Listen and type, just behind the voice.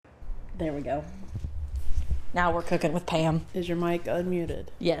There we go. Now we're cooking with Pam. Is your mic unmuted?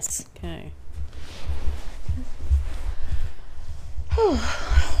 Yes. Okay.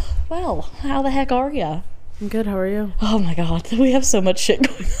 Well, how the heck are ya? I'm good. How are you? Oh my god, we have so much shit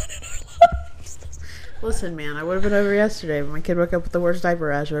going on in our lives. Listen, man, I would have been over yesterday, but my kid woke up with the worst diaper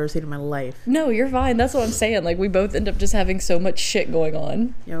rash I've ever seen in my life. No, you're fine. That's what I'm saying. Like, we both end up just having so much shit going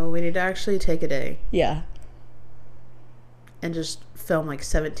on. Yo, we need to actually take a day Yeah. and just film like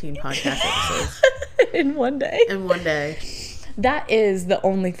 17 podcast episodes. In one day. In one day. That is the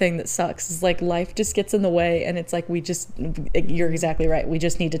only thing that sucks. Is like life just gets in the way, and it's like you're exactly right. We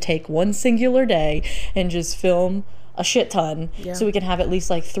just need to take one singular day and just film a shit ton, so we can have at least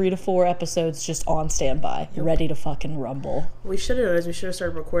like 3 to 4 episodes just on standby, ready to fucking rumble. We should have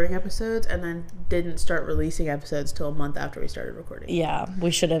started recording episodes and then didn't start releasing episodes till a month after we started recording. Yeah,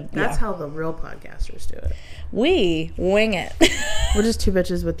 we should have. That's how the real podcasters do it. We wing it. We're just two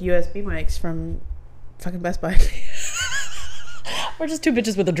bitches with USB mics from fucking Best Buy. We're just two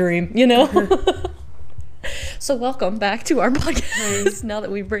bitches with a dream, you know? So welcome back to our podcast. Now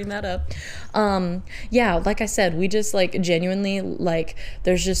that we bring that up. Yeah, like I said, we just like genuinely like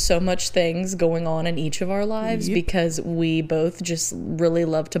there's just so much things going on in each of our lives because we both just really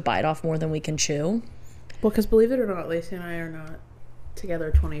love to bite off more than we can chew. Well, because believe it or not, Lacey and I are not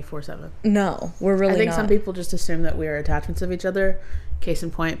together 24/7. No, we're really not. I think some people just assume that we are attachments of each other. Case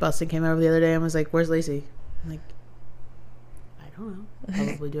in point, Bustin came over the other day and was like, "Where's Lacey?" I'm like, I don't know.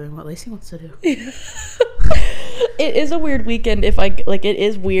 Probably doing what Lacey wants to do. It is a weird weekend if I like. It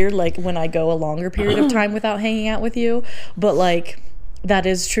is weird like when I go a longer period of time without hanging out with you, but like that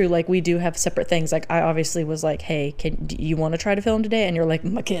is true. Like we do have separate things. Like I obviously was like, "Hey, do you want to try to film today?" And you're like,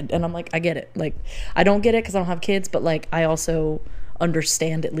 "My kid," and I'm like, "I get it." Like I don't get it because I don't have kids, but like I also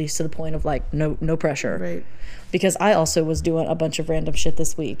understand at least to the point of like no pressure, right? Because I also was doing a bunch of random shit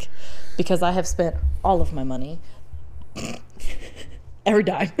this week because I have spent all of my money. Every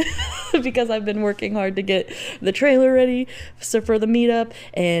dime because I've been working hard to get the trailer ready for the meetup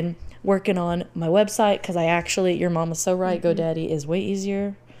and working on my website because your mom was so right, GoDaddy is way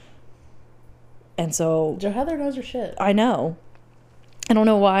easier. And so Joe Heather knows her shit. I know. I don't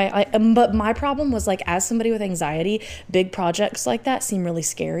know why but my problem was like as somebody with anxiety, big projects like that seem really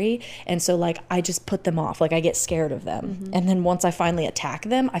scary, and so like I just put them off. Like I get scared of them, and then once I finally attack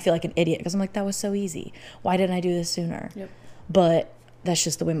them, I feel like an idiot because I'm like, that was so easy. Why didn't I do this sooner? Yep. But that's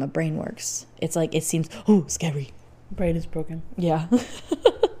just the way my brain works. It's like it seems scary. Brain is broken. Yeah.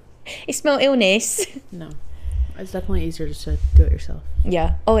 I smell illness. No. It's definitely easier just to do it yourself.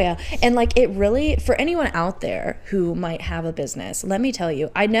 Yeah. Oh, yeah. And, like, it really, for anyone out there who might have a business, let me tell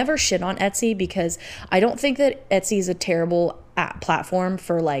you, I never shit on Etsy because I don't think that Etsy is a terrible platform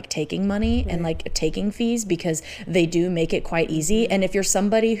for, like, taking money and, like, taking fees because they do make it quite easy. And if you're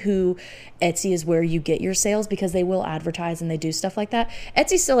somebody who Etsy is where you get your sales because they will advertise and they do stuff like that,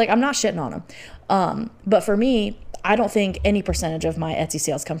 Etsy's still, like, I'm not shitting on them. But for me, I don't think any percentage of my Etsy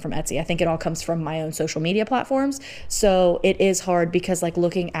sales come from Etsy. I think it all comes from my own social media platforms. So it is hard because like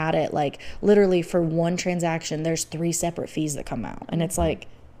looking at it, like literally for one transaction, there's 3 separate fees that come out. And it's like,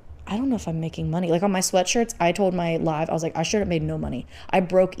 I don't know if I'm making money. Like on my sweatshirts, I told my live, I was like, I should have made no money. I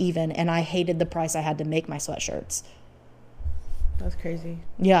broke even and I hated the price I had to make my sweatshirts. That's crazy.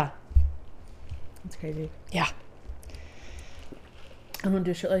 Yeah. That's crazy. Yeah. I don't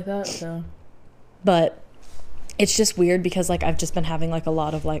do shit like that, so. But it's just weird because like I've just been having like a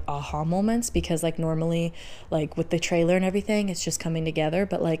lot of like aha moments because like normally like with the trailer and everything it's just coming together,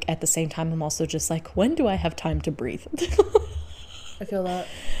 but like at the same time I'm also just like, when do I have time to breathe? I feel that.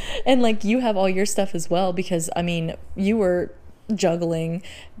 And like you have all your stuff as well because I mean you were juggling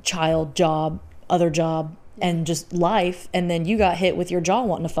child, job, other job, and just life, and then you got hit with your jaw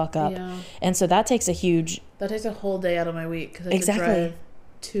wanting to fuck up. Yeah. And so that takes a whole day out of my week because I have to drive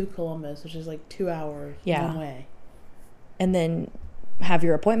to Columbus, which is like 2 hours one way. And then have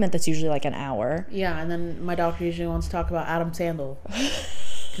your appointment that's usually like an hour. Yeah, and then my doctor usually wants to talk about Adam Sandler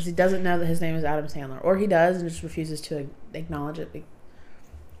because he doesn't know that his name is Adam Sandler, or he does and just refuses to acknowledge it.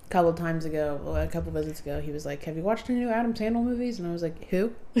 A couple visits ago, he was like, "Have you watched any new Adam Sandler movies?" And I was like,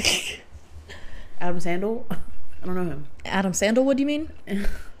 "Who?" Adam Sandler? I don't know him. Adam Sandler? What do you mean?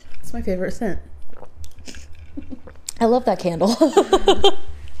 It's my favorite scent. I love that candle.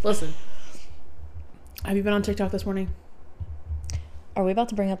 Listen, have you been on TikTok this morning? Are we about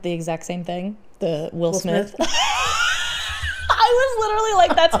to bring up the exact same thing? The Will Smith? I I was literally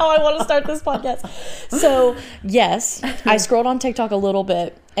like, that's how I want to start this podcast. So, yes, I scrolled on TikTok a little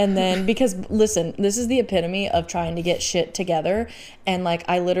bit. And then, because, listen, this is the epitome of trying to get shit together. And, like,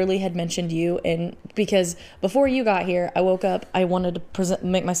 I literally had mentioned you. And because before you got here, I woke up, I wanted to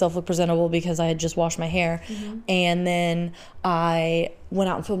make myself look presentable because I had just washed my hair. Mm-hmm. And then I went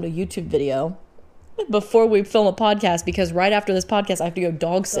out and filmed a YouTube video before we film a podcast, because right after this podcast I have to go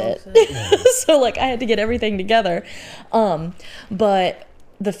dog sit. So like I had to get everything together. But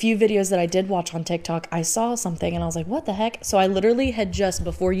the few videos that I did watch on TikTok, I saw something and I was like, what the heck? So I literally had just,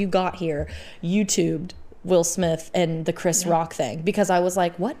 before you got here, YouTubed Will Smith and the Chris Rock thing, because I was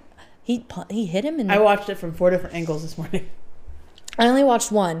like, what? He hit him? And I watched it from 4 different angles this morning. I only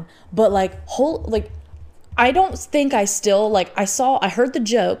watched one, but I don't think I still, like, I heard the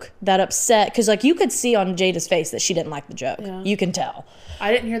joke that upset, because, like, you could see on Jada's face that she didn't like the joke. Yeah. You can tell.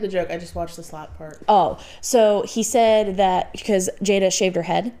 I didn't hear the joke. I just watched the slap part. Oh, so he said that because Jada shaved her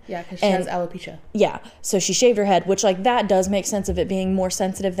head. Yeah, because she has alopecia. Yeah, so she shaved her head, which, like, that does make sense of it being more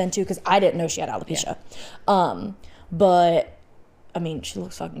sensitive than, too, because I didn't know she had alopecia. Yeah. But, I mean, she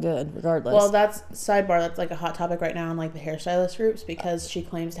looks fucking good, regardless. Well, that's, sidebar, that's, like, a hot topic right now in, like, the hairstylist groups, because she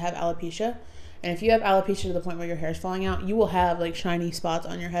claims to have alopecia. And if you have alopecia to the point where your hair is falling out, you will have, like, shiny spots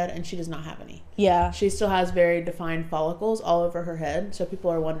on your head, and she does not have any. Yeah. She still has very defined follicles all over her head, so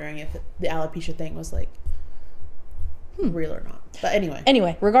people are wondering if the alopecia thing was, like, real or not. But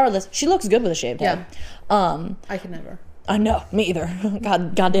anyway. Regardless, she looks good with a shaved head. I could never. I know, me either.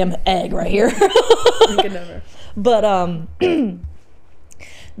 Goddamn egg right here. I could never. But,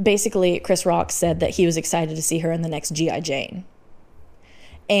 basically, Chris Rock said that he was excited to see her in the next G.I. Jane.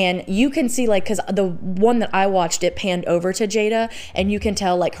 And you can see, like, because the one that I watched, it panned over to Jada, and you can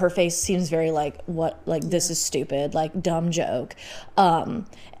tell, like, her face seems very, like, what, like, this is stupid, like, dumb joke.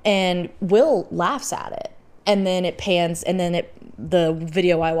 And Will laughs at it. And then it pans, and then the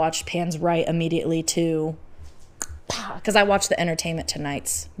video I watched pans right immediately to, because I watched the Entertainment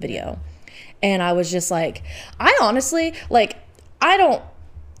Tonight's video. And I was just like, I honestly, like, I don't,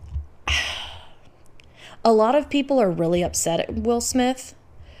 a lot of people are really upset at Will Smith.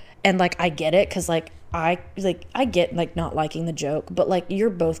 And, like, I get it, because, like, I get, like, not liking the joke, but, like, you're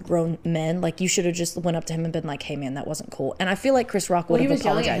both grown men. Like, you should have just went up to him and been like, hey, man, that wasn't cool. And I feel like Chris Rock would have apologized.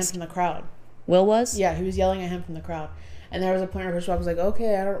 He was yelling at him from the crowd. Will was? Yeah, he was yelling at him from the crowd. And there was a point where Chris Rock was like,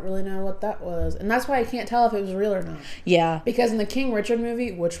 okay, I don't really know what that was. And that's why I can't tell if it was real or not. Yeah. Because in the King Richard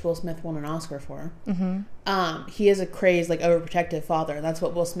movie, which Will Smith won an Oscar for, he is a crazed, like, overprotective father. And that's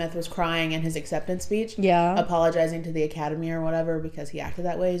what Will Smith was crying in his acceptance speech. Yeah. Apologizing to the Academy or whatever because he acted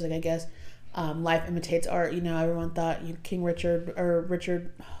that way. He's like, I guess life imitates art. You know, everyone thought King Richard, or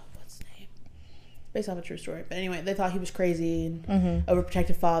Richard, what's his name? Based off a true story. But anyway, they thought he was crazy and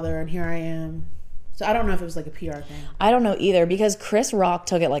overprotective father. And here I am. So I don't know if it was like a PR thing. I don't know either, because Chris Rock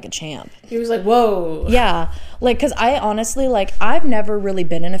took it like a champ. He was like, whoa. Yeah. Like, because I honestly, like, I've never really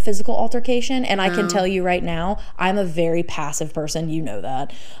been in a physical altercation. And I can tell you right now, I'm a very passive person. You know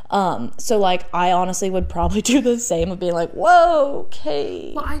that. So, like, I honestly would probably do the same of being like, whoa,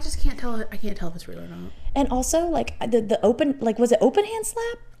 okay. Well, I just can't tell. I can't tell if it's real or not. And also, like, the open, like, was it open hand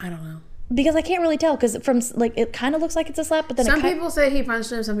slap? I don't know. Because I can't really tell, because from, like, it kind of looks like it's a slap, but then some people say he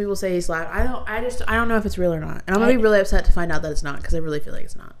punched him, some people say he slapped. I don't know if it's real or not, and I'm gonna be really upset to find out that it's not, because I really feel like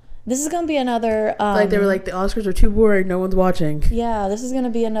it's not. This is gonna be another like they were like, the Oscars are too boring, no one's watching. Yeah, this is gonna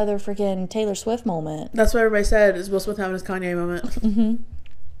be another freaking Taylor Swift moment. That's what everybody said, is Will Smith having his Kanye moment.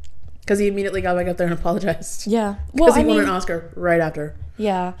 Because he immediately got back up there and apologized. Yeah, because he won an Oscar right after.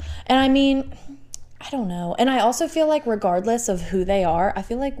 Yeah, and I mean, I don't know, and I also feel like regardless of who they are, I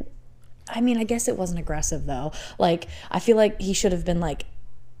feel like, I mean, I guess it wasn't aggressive, though. Like, I feel like he should have been, like,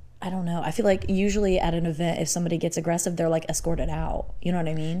 I don't know. I feel like usually at an event, if somebody gets aggressive, they're, like, escorted out. You know what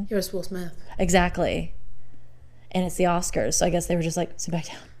I mean? It was Will Smith. Exactly. And it's the Oscars, so I guess they were just like, sit back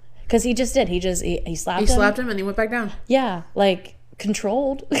down. Because he just did. He slapped him. He slapped him and he went back down. Yeah. Like,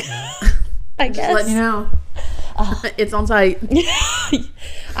 controlled. I guess. Just letting you know. It's on site.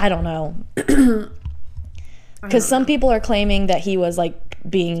 I don't know. Because some people are claiming that he was, like,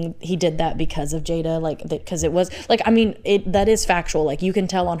 he did that because of Jada, like, because it was, like, I mean, that is factual. Like, you can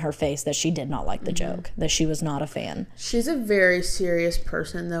tell on her face that she did not like the joke, that she was not a fan. She's a very serious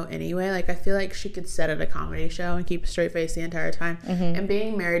person, though, anyway. Like, I feel like she could sit at a comedy show and keep a straight face the entire time. And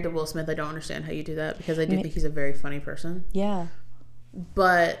being married to Will Smith, I don't understand how you do that, because I do think he's a very funny person. Yeah.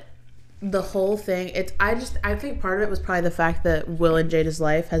 But the whole thing, I think part of it was probably the fact that Will and Jada's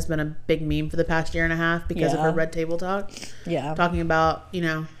life has been a big meme for the past year and a half because of her Red Table Talk. Yeah. Talking about, you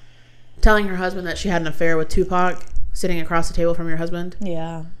know, telling her husband that she had an affair with Tupac, sitting across the table from your husband.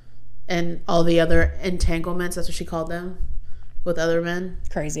 Yeah. And all the other entanglements, that's what she called them. with other men.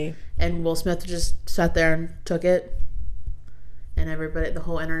 Crazy. And Will Smith just sat there and took it. And everybody, the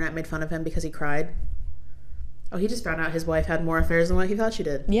whole internet made fun of him because he cried. Oh, he just found out his wife had more affairs than what he thought she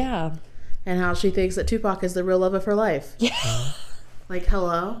did. Yeah. And how she thinks that Tupac is the real love of her life. Yeah. Like,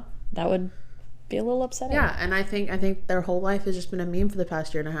 hello? That would be a little upsetting. Yeah, and I think their whole life has just been a meme for the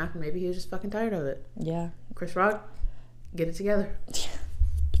past year and a half, and maybe he was just fucking tired of it. Yeah. Chris Rock, get it together.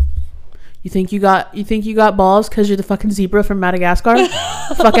 You think you got balls because you're the fucking zebra from Madagascar?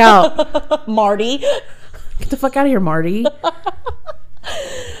 Fuck out. Marty. Get the fuck out of here, Marty.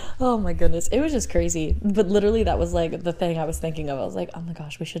 Oh my goodness. It was just crazy. But literally that was like the thing I was thinking of. I was like, oh my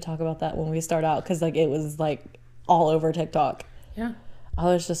gosh, we should talk about that when we start out. Because like it was like all over TikTok. Yeah. I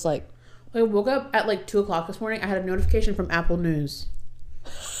was just like. I woke up at like 2 o'clock this morning. I had a notification from Apple News.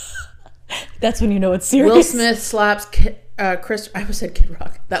 That's when you know it's serious. Will Smith slaps Chris. I almost said Kid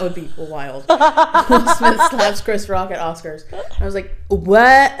Rock. That would be wild. Will Smith slaps Chris Rock at Oscars. I was like,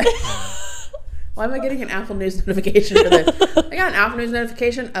 what? Why am I getting an Apple News notification for this? I got an Apple News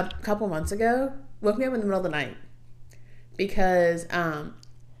notification a couple months ago. Woke me up in the middle of the night. Because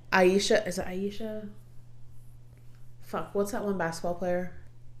Aisha. Is it Aisha? Fuck, what's that one basketball player?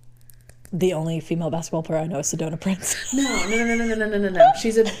 The only female basketball player I know is Sedona Prince. No.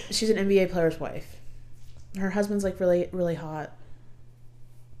 She's an NBA player's wife. Her husband's like really, really hot.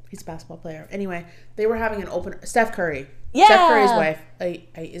 He's a basketball player. Anyway, they were having an open. Steph Curry. Yeah. Steph Curry's wife.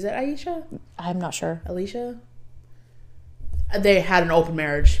 Is it Aisha? I'm not sure. Alicia? They had an open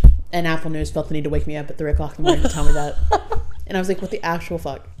marriage, and Apple News felt the need to wake me up at 3 o'clock in the morning to tell me that. And I was like, what the actual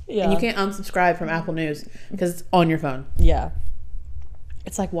fuck? Yeah. And you can't unsubscribe from Apple News because it's on your phone. Yeah.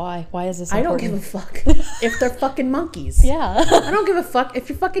 It's like, why? Why is this important? I don't give a fuck if they're fucking monkeys. Yeah. I don't give a fuck if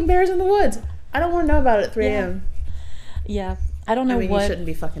you're fucking bears in the woods. I don't want to know about it at 3 a.m. Yeah. I don't know you shouldn't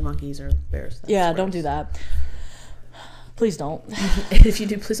be fucking monkeys or bears. That's yeah, gross. don't do that. Please don't. If you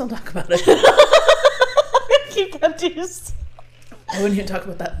do, please don't talk about it. Keep that to yourself. I wouldn't even talk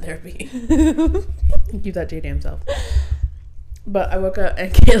about that in therapy. Keep that to your damn self. But I woke up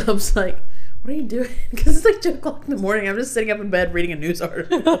and Caleb's like, what are you doing? Because it's like 2 o'clock in the morning. I'm just sitting up in bed reading a news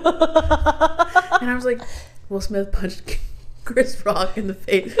article. And I was like, Will Smith punched Chris Rock in the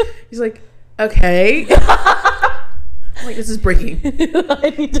face. He's like, okay. I'm like, this is breaking.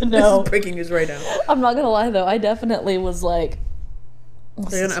 I need to know. This is breaking news right now. I'm not going to lie, though. I definitely was like,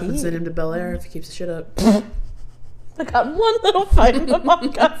 they're going to up and send him to Bel Air if he keeps the shit up. I got one little fight and my mom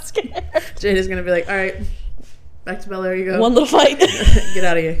got scared. Jada's going to be like, all right, back to Bel Air you go. One little fight. Get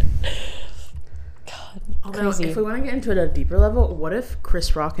out of here. God, Although, crazy. if we want to get into it at a deeper level, what if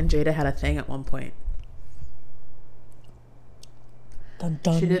Chris Rock and Jada had a thing at one point? Dun,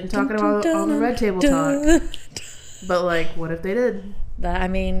 dun, She didn't talk dun, about dun, all the red table talk. But, like, what if they did? That, I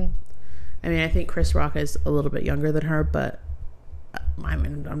mean, I think Chris Rock is a little bit younger than her, but,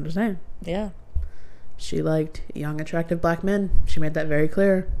 I'm just saying. yeah. She liked young, attractive black men. She made that very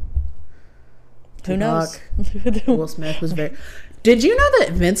clear. Who knows? Will Smith was very... Did you know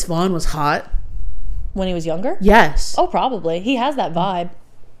that Vince Vaughn was hot? When he was younger? Yes. Oh, probably. He has that vibe.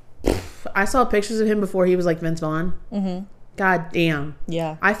 I saw pictures of him before he was like Vince Vaughn. Mm-hmm. God damn.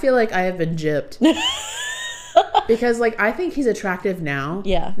 Yeah. I feel like I have been gypped. Because, like, I think he's attractive now.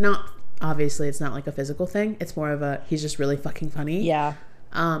 Yeah. Not... Obviously, it's not like a physical thing. It's more of a... He's just really fucking funny. Yeah.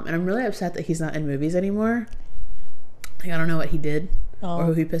 And I'm really upset that he's not in movies anymore. Like, I don't know what he did or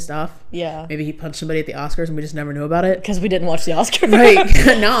who he pissed off. Yeah. Maybe he punched somebody at the Oscars and we just never knew about it. Because we didn't watch the Oscars.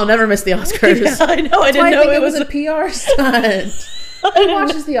 Right. No, I'll never miss the Oscars. Yeah, I know. I That's didn't why know I think it was a PR stunt. Who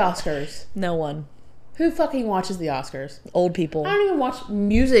watches the Oscars? No one. Who fucking watches the Oscars? Old people. I don't even watch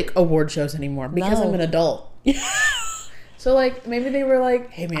music award shows anymore because No. I'm an adult. So, like, maybe they were like,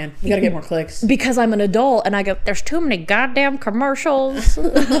 hey, man, we gotta get more clicks. Because I'm an adult and I go, there's too many goddamn commercials.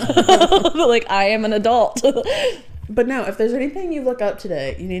 Like, I am an adult. But no, if there's anything you look up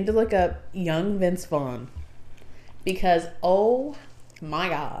today, you need to look up Young Vince Vaughn. Because, oh my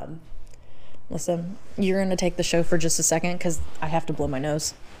God. Listen, you're going to take the show for just a second because I have to blow my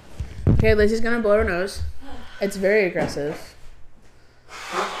nose. Okay, Lizzie's gonna blow her nose. It's very aggressive.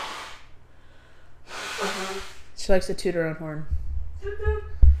 She likes to toot her own horn.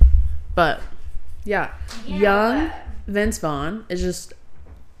 But, yeah. Young Vince Vaughn is just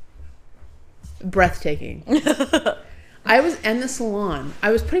breathtaking. I was in the salon.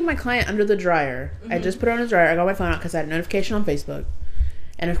 I was putting my client under the dryer. I just put her on the dryer. I got my phone out because I had a notification on Facebook.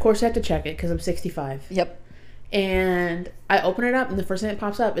 And, of course, I have to check it because I'm 65. Yep. And I open it up, and the first thing that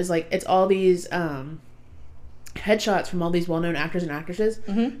pops up is, like, it's all these headshots from all these well-known actors and actresses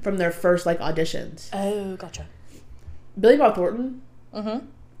from their first, like, auditions. Oh, gotcha. Billy Bob Thornton.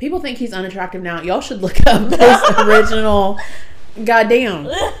 People think he's unattractive now. Y'all should look up his original Goddamn.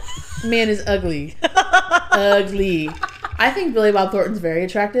 Man is ugly. Ugly. I think Billy Bob Thornton's very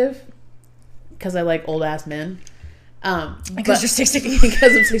attractive because I like old ass men. Because you're 65.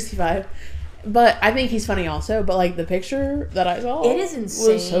 Because I'm 65. But I think he's funny also. But like the picture that I saw, it is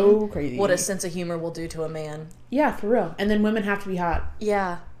insane. Was so crazy. What a sense of humor will do to a man. Yeah, for real. And then women have to be hot.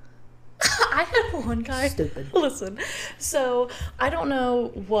 Yeah. I had one guy. Stupid. Listen, so I don't know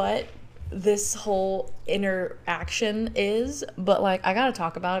what this whole interaction is, but like I gotta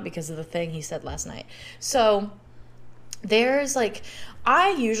talk about it because of the thing he said last night. So there's like,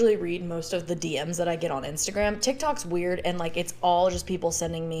 I usually read most of the DMs that I get on Instagram. TikTok's weird and like it's all just people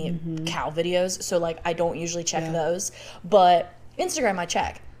sending me cow videos, so like I don't usually check those, but Instagram I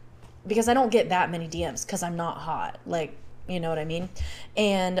check because I don't get that many DMs because I'm not hot, like, you know what I mean?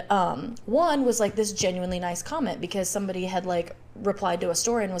 And one was like this genuinely nice comment because somebody had like replied to a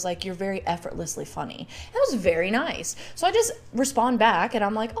story and was like, you're very effortlessly funny. That was very nice. So I just respond back and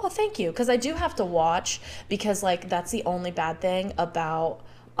I'm like, oh, thank you. Because I do have to watch, because like that's the only bad thing about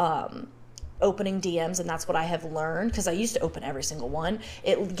opening DMs, and that's what I have learned because I used to open every single one.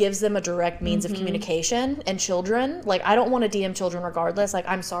 It gives them a direct means of communication, and children, like I don't want to DM children regardless. Like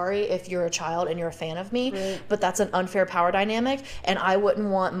I'm sorry if you're a child and you're a fan of me, but that's an unfair power dynamic, and I wouldn't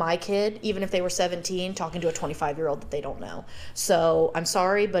want my kid, even if they were 17, talking to a 25-year-old that they don't know. So I'm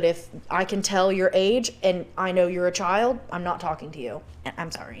sorry, but if I can tell your age and I know you're a child, I'm not talking to you. I'm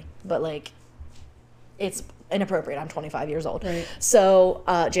sorry, but like it's inappropriate. I'm 25 years old. Right. So,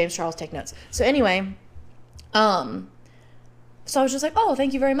 James Charles, take notes. So anyway, so I was just like, oh,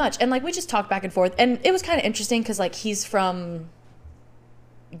 thank you very much. And like, we just talked back and forth, and it was kind of interesting because like he's from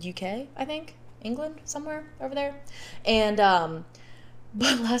UK, I think, England, somewhere over there. And,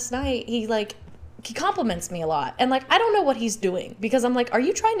 but last night he compliments me a lot. And like, I don't know what he's doing because I'm like, are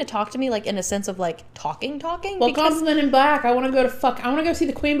you trying to talk to me like in a sense of like talking? Well, because compliment him back. I want to go see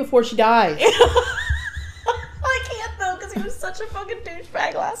the Queen before she dies. I can't though because he was such a fucking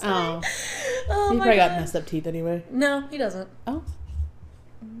douchebag last night. Oh, he probably got messed up teeth anyway. No, he doesn't. Oh,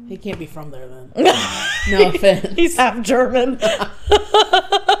 he can't be from there then. No offense. He's half German.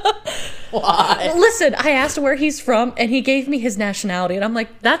 Why? Listen, I asked where he's from, and he gave me his nationality, and I'm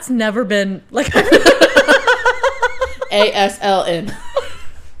like, that's never been like ASLN.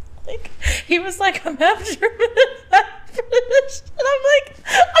 Like he was like, I'm half German and half British, and I'm like,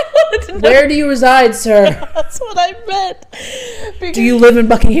 I wanted to know. Where do you reside, sir? That's what I meant. Because do you live in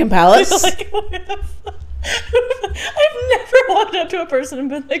Buckingham Palace? Like, where the fuck? I've never walked up to a person and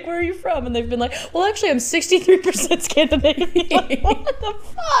been like, where are you from? And they've been like, well, actually, I'm 63% Scandinavian. Like, what the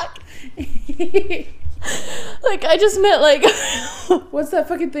fuck? Like, I just meant like what's that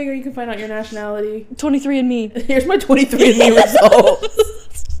fucking thing where you can find out your nationality? 23andMe. Here's my 23andMe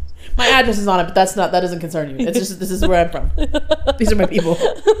results. My address is on it, but that doesn't concern you. It's just, this is where I'm from. These are my people.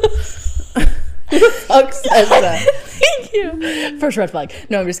 Who the fuck says that? Thank you. First red flag.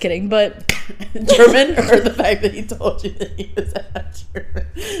 No, I'm just kidding. But German, or the fact that he told you that he was half German,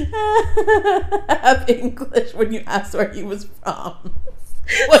 half English when you asked where he was from.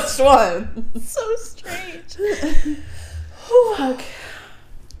 Which one? So strange. Fuck.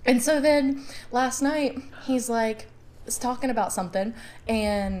 And so then last night he's like, was talking about something,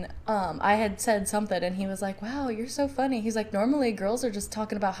 and I had said something, and he was like, wow, you're so funny. He's like, normally girls are just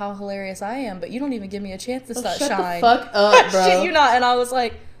talking about how hilarious I am, but you don't even give me a chance to shine. Shut the fuck up, bro. Shit, you not. And I was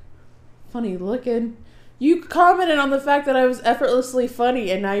like, funny looking. You commented on the fact that I was effortlessly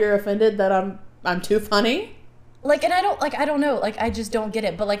funny, and now you're offended that I'm too funny? Like, and I don't know, like, I just don't get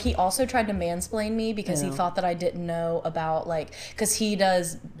it. But like, he also tried to mansplain me because he thought that I didn't know about, like, because he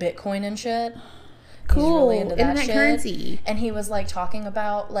does Bitcoin and shit. Cool. He's really into that Internet shit. Currency. And he was like talking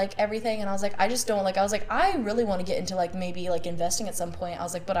about like everything, and I was like, I just don't like, I was like, I really want to get into like maybe like investing at some point. I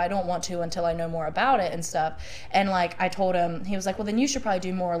was like, but I don't want to until I know more about it and stuff. And like I told him, he was like, well then you should probably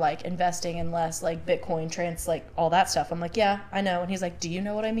do more like investing and less like Bitcoin trans, like all that stuff. I'm like, yeah, I know. And he's like, do you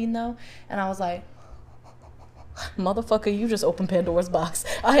know what I mean though? And I was like, motherfucker, you just opened Pandora's box.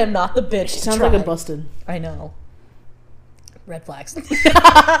 I am not the bitch. Sounds like a busted. I know. Red flags.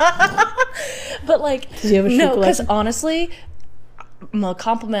 But like, no, because honestly, I'm gonna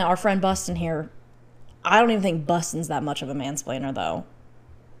compliment our friend Bustin here. I don't even think Bustin's that much of a mansplainer though.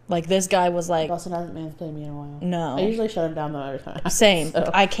 Like, this guy was like... Boston hasn't mansplained me in a while. No. I usually shut him down, though, every time. Same. So.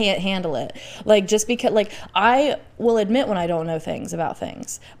 I can't handle it. Like, just because... Like, I will admit when I don't know things about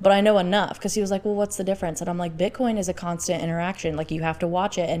things. But I know enough. Because he was like, well, what's the difference? And I'm like, Bitcoin is a constant interaction. Like, you have to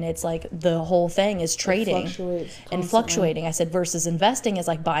watch it. And it's like, the whole thing is trading. And fluctuating. I said, versus investing is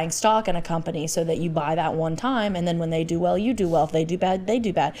like buying stock in a company so that you buy that one time. And then when they do well, you do well. If they do bad, they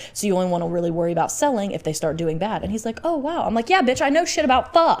do bad. So you only want to really worry about selling if they start doing bad. And he's like, oh, wow. I'm like, yeah, bitch, I know shit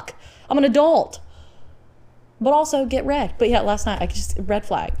about fuck. I'm an adult. But also get wrecked. But yeah, last night I just red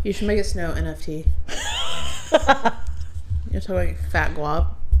flag. You should make it snow NFT. You're talking fat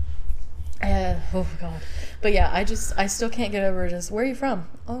guap. Oh god. But yeah, I still can't get over just, where are you from?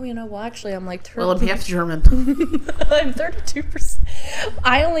 Oh, you know, well actually I'm like Well, I'm half German. I'm 32%.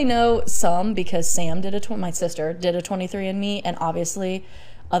 I only know some because Sam did my sister did a 23andMe, and obviously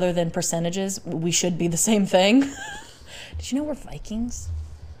other than percentages, we should be the same thing. Did you know we're Vikings?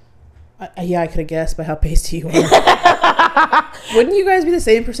 Yeah, I could have guessed by how pasty you are. Wouldn't you guys be the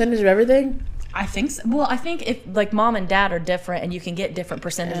same percentage of everything? I think so. Well, I think if like mom and dad are different and you can get different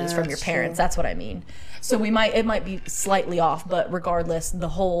percentages from your parents, that's what I mean. So it might be slightly off, but regardless, the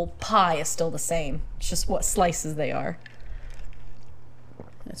whole pie is still the same. It's just what slices they are.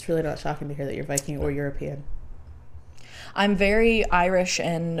 It's really not shocking to hear that you're Viking or European. I'm very Irish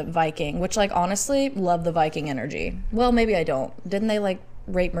and Viking, which like honestly love the Viking energy. Well, maybe I don't. Didn't they like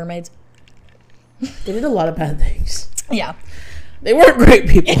rape mermaids? They did a lot of bad things. Yeah. They weren't great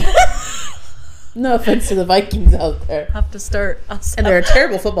people. No offense to the Vikings out there. I'll have to start. And they're a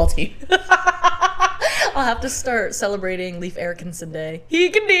terrible football team. I'll have to start celebrating Leif Erikson Day. Happy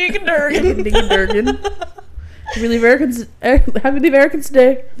Leif Erikson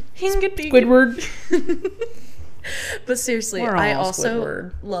Day. Squidward. But seriously, I also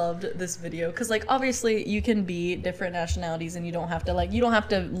loved this video because like obviously you can be different nationalities and you don't have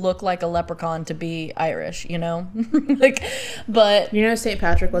to look like a leprechaun to be Irish, you know? Like, but you know St.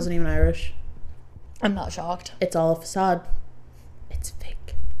 Patrick wasn't even Irish. I'm not shocked. It's all a facade. It's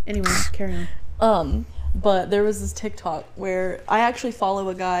fake. Anyway, carry on. But there was this TikTok where I actually follow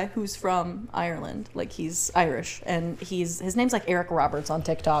a guy who's from Ireland. Like, he's Irish, and his name's like Eric Roberts on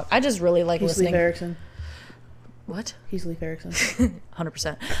TikTok. I just really like listening. Leif Erikson. What? He's Leif Erikson.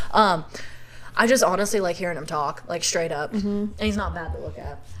 100%. I just honestly like hearing him talk, like straight up. Mm-hmm. And he's not bad to look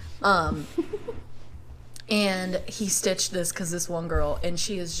at. And he stitched this because this one girl, and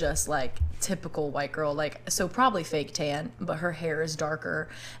she is just like typical white girl, like, so probably fake tan, but her hair is darker.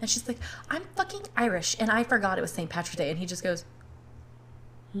 And she's like, I'm fucking Irish, and I forgot it was St. Patrick's Day. And he just goes,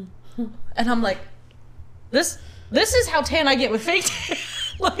 and I'm like, this is how tan I get with fake tan.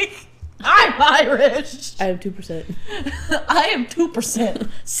 Like, I'm Irish. I am 2%. I am 2%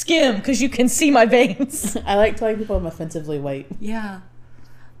 skim because you can see my veins. I like telling people I'm offensively white. Yeah.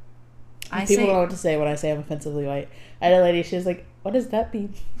 People don't know what to say when I say I'm offensively white. I had a lady, she was like, what does that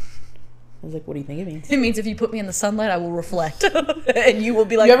mean? I was like, what do you think it means? It means if you put me in the sunlight, I will reflect. And you will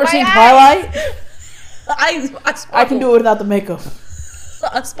be like, you ever seen Twilight? I can do it without the makeup.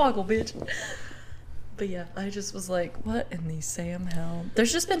 I sparkle, bitch. But yeah, I just was like, what in the Sam hell?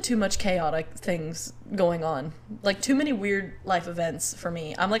 There's just been too much chaotic things going on. Like, too many weird life events for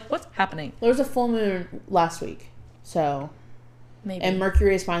me. I'm like, what's happening? There was a full moon last week, so... Maybe. And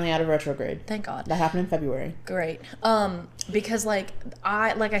Mercury is finally out of retrograde. Thank God. That happened in February. Great. Because like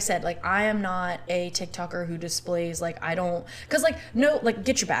I said, like I am not a TikToker who displays like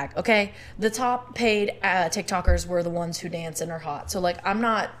get your bag, okay? The top paid TikTokers were the ones who dance and are hot. So like I'm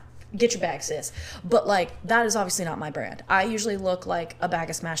not, get your bag, sis. But like that is obviously not my brand. I usually look like a bag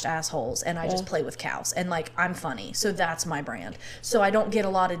of smashed assholes and I just play with cows and like I'm funny. So that's my brand. So I don't get a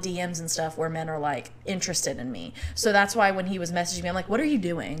lot of DMs and stuff where men are like interested in me. So that's why when he was messaging me, I'm like, what are you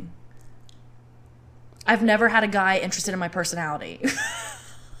doing? I've never had a guy interested in my personality.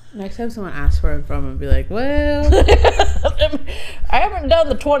 Next time someone asks where I'm from, I'll be like, well... I haven't done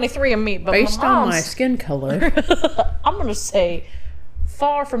the 23andMe, but based on my skin color, I'm going to say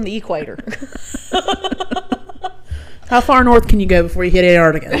far from the equator. How far north can you go before you hit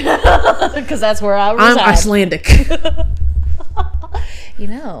Antarctica? Because that's where I reside. I'm Icelandic. You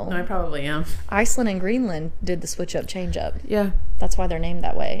know. No, I probably am. Iceland and Greenland did the switch up, change up. Yeah. That's why they're named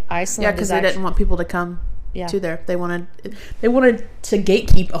that way. Iceland. Yeah, because they didn't want people to come Yeah. to there. They wanted to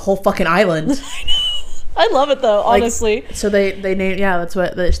gatekeep a whole fucking island. I know. I love it though, honestly. So they named, yeah, that's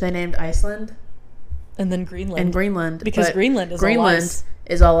what they named Iceland. And then Greenland. And Greenland. Because Greenland is all ice.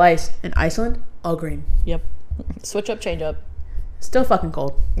 Is all ice. And Iceland, all green. Yep. Switch up, change up. Still fucking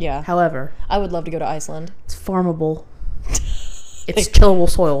cold. Yeah. However. I would love to go to Iceland. It's farmable. It's tillable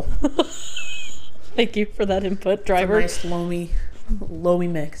soil. Thank you for that input, driver. It's a nice, loamy Loamy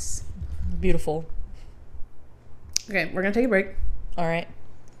mix. Beautiful. Okay, we're gonna take a break. All right.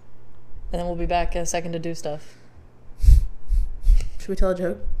 And then we'll be back in a second to do stuff. Should we tell a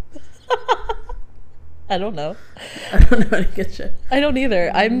joke? I don't know. I don't know how to get you. I don't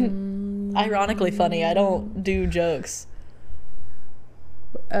either. I'm ironically funny. I don't do jokes.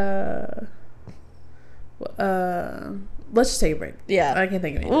 Let's just take a break. Yeah. I can't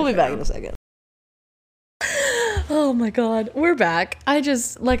think of anything. We'll be back in a second. Oh my god, we're back.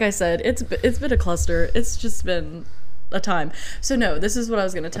 Like I said, it's been a cluster. It's just been a time. So no, this is what I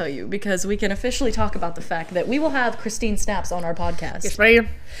was going to tell you, because we can officially talk about the fact that we will have Christine Snaps on our podcast. Yes, ma'am.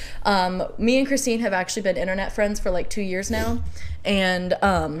 Me and Christine have actually been internet friends for like 2 years now, and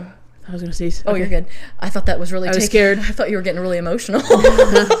I was going to say. Oh, you're good. I thought that was really. I was scared. I thought you were getting really emotional.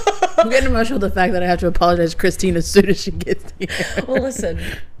 I'm getting emotional with the fact that I have to apologize to Christine as soon as she gets here. Well, listen.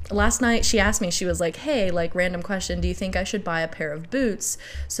 Last night she asked me. She was like, "Hey, like, random question. Do you think I should buy a pair of boots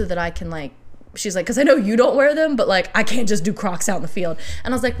so that I can like?" She's like, because I know you don't wear them, but like I can't just do Crocs out in the field.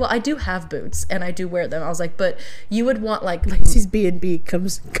 And I was like, well, I do have boots and I do wear them. I was like, but you would want like Lacey's B&B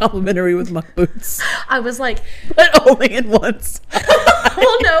comes complimentary with my boots. I was like, but only in once.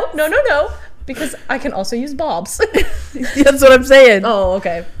 Well, no, because I can also use Bob's. That's what I'm saying. Oh,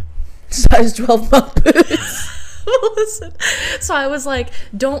 okay. Size 12 Muck boots. Listen, so I was like,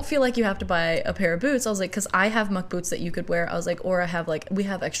 don't feel like you have to buy a pair of boots. I was like, because I have muck boots that you could wear. I was like, or I have like, we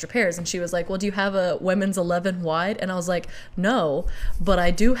have extra pairs. And she was like, well, do you have a women's 11 wide? And I was like, no, but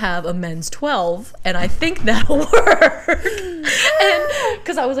I do have a men's 12 and I think that'll work. And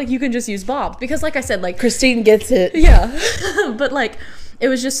because I was like, you can just use Bob's, because like I said, like Christine gets it. Yeah. But like it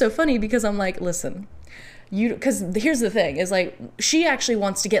was just so funny because I'm like, listen, because here's the thing is like she actually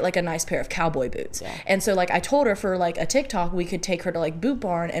wants to get like a nice pair of cowboy boots. Yeah. And so like I told her for like a TikTok we could take her to like Boot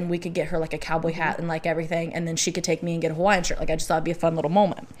Barn and we could get her like a cowboy hat and like everything, and then she could take me and get a Hawaiian shirt. Like I just thought it'd be a fun little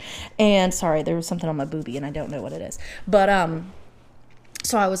moment. And sorry, there was something on my boobie and I don't know what it is, but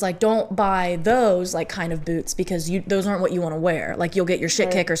so I was like, don't buy those like kind of boots because those aren't what you want to wear. Like you'll get your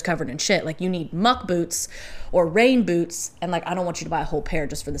shit kickers covered in shit. Like you need muck boots or rain boots, and like I don't want you to buy a whole pair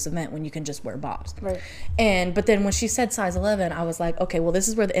just for this event when you can just wear Bob's. Right. But then when she said size 11, I was like, okay, well this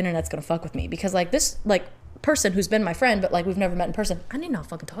is where the internet's gonna fuck with me, because like this like person who's been my friend but like we've never met in person, I need to know how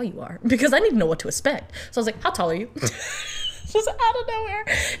fucking tall you are because I need to know what to expect. So I was like, how tall are you? Just out of nowhere.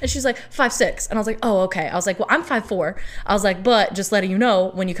 And she's like 5'6", and I was like, oh, okay. I was like, well, I'm 5'4". I was like, but just letting you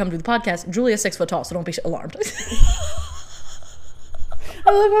know when you come to the podcast, Julia's 6 foot tall, so don't be alarmed.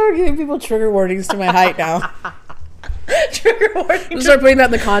 I love how we're giving people trigger warnings to my height now. Trigger warning. We'll start putting that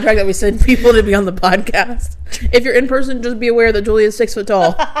in the contract that we send people to be on the podcast. If you're in person, just be aware that Julia's 6 foot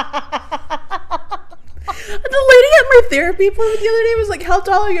tall. The lady at my therapy appointment the other day was like, how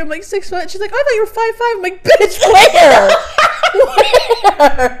tall are you? I'm like, 6 foot. She's like, I thought you were 5'5". I'm like, bitch, where?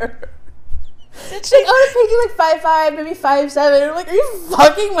 Where? She's like, I was thinking like 5'5", maybe 5'7". And I'm like, are you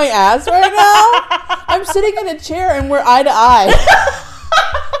fucking my ass right now? I'm sitting in a chair and we're eye to eye.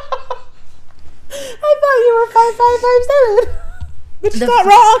 I thought you were 5'5", 5'7". Which is not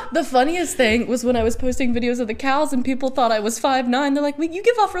wrong. The funniest thing was when I was posting videos of the cows and people thought I was 5'9". They're like, wait, you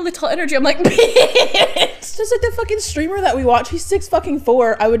give off really tall energy. I'm like, it's just like the fucking streamer that we watch. He's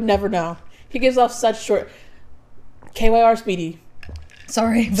 6'4". I would never know. He gives off such short. KYR Speedy.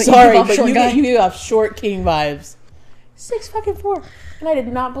 Sorry, but you give off short king vibes. 6'4", and I did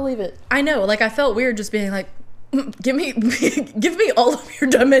not believe it. I know, like I felt weird just being like, give me all of your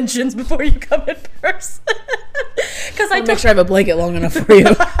dimensions before you come in person. Because I make sure I have a blanket long enough for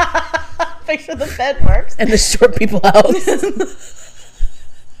you. Make sure the bed works. And the short people house.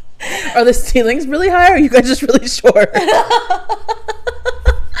 Are the ceilings really high or are you guys just really short?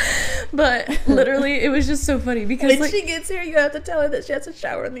 But literally, it was just so funny because when she gets here, you have to tell her that she has to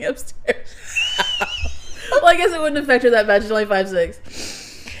shower in the upstairs. Well, I guess it wouldn't affect her that bad. She's only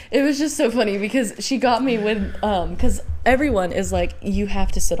 5'6". It was just so funny because she got me when, because everyone is like, you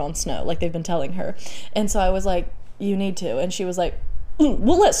have to sit on Snow, like they've been telling her. And so I was like, you need to. And she was like,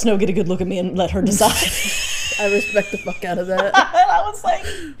 we'll let Snow get a good look at me and let her decide. I respect the fuck out of that. And I was like,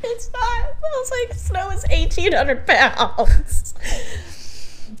 it's not. I was like, Snow is 1,800 pounds.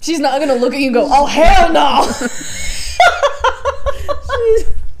 She's not going to look at you and go, oh, hell no.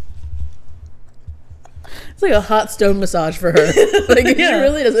 It's like a hot stone massage for her. Like, yeah. She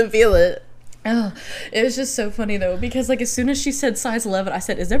really doesn't feel it. Oh, it was just so funny though, because like as soon as she said size 11, I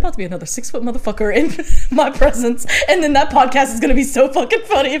said, is there about to be another 6 foot motherfucker in my presence? And then that podcast is going to be so fucking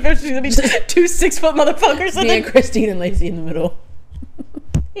funny if there's going to be 2 6 foot motherfuckers. Me and Christine and Lacey in the middle.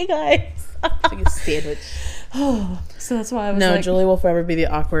 Hey guys. Like a sandwich. So that's why I was No, like, Julie will forever be the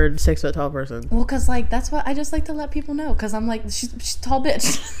awkward 6 foot tall person. well, because like that's what I just like to let people know, because I'm like, she's a tall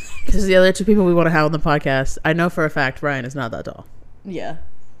bitch. Because the other two people we want to have on the podcast, I know for a fact Ryan is not that tall. Yeah.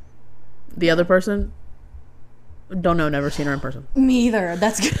 The other person, don't know, never seen her in person. Me either.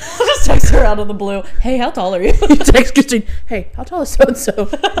 That's good. I'll just text her out of the blue. Hey, how tall are you? Text Christine, hey, how tall is so and so?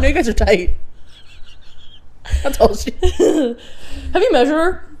 I know you guys are tight. How tall is she? Have you measured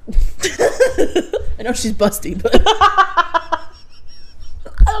her? I know she's busty, but I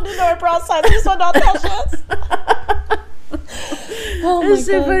don't even know her bra size. I just want to know how tall she is. Oh my it's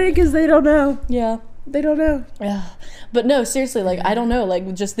so God. funny because they don't know. Yeah. They don't know. Yeah. But no, seriously, like, I don't know,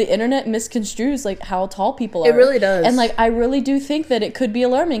 like, just the internet misconstrues, like, how tall people are. It really does. And, like, I really do think that it could be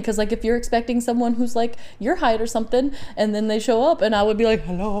alarming, because, like, if you're expecting someone who's, like, your height or something, and then they show up, and I would be like,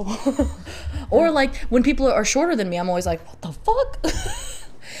 hello. Or, like, when people are shorter than me, I'm always like, what the fuck?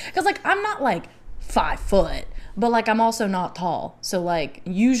 Because, like, I'm not, like, 5 foot, but, like, I'm also not tall. So, like,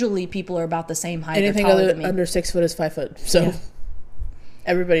 usually people are about the same height. Anything under 6 foot is 5 foot. So Yeah.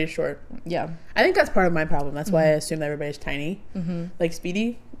 everybody's short. Yeah. I think that's part of my problem. That's why I assume that everybody's tiny. Like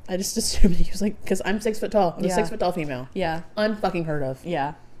Speedy, I just assumed he was like, because I'm 6 foot tall. I'm a 6 foot tall female. Yeah. Unfucking heard of.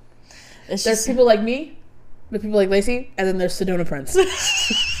 Yeah. It's There's just, people like me, there's people like Lacey, and then there's Sedona Prince.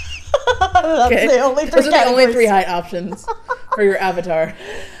 that's Okay? the only Those are the only categories. 3 height options for your avatar.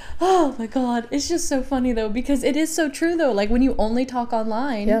 Oh my God. It's just so funny though, because it is so true though. Like when you only talk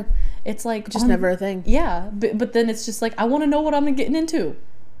online, Yeah. it's like Just never a thing. Yeah, but then it's just like, I want to know what I'm getting into.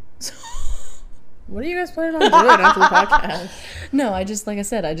 So, What are you guys planning on doing after the podcast? no, I just, like I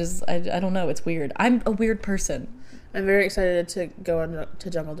said, I don't know. It's weird. I'm a weird person. I'm very excited to go to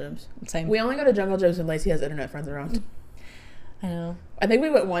Jungle Gyms. Same. We only go to Jungle Gyms when Lacey has internet friends around. I know. I think we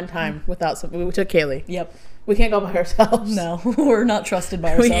went one time without some. We took Kaylee. Yep. We can't go by ourselves. No, we're not trusted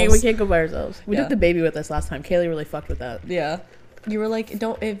by we ourselves. can't go by ourselves. We Yeah. took the baby with us last time. Kaylee really fucked with that. Yeah. You were like,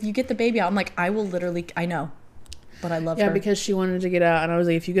 don't, if you get the baby out, I'm like, I will literally, I know. But I love her. Yeah, because she wanted to get out, and I was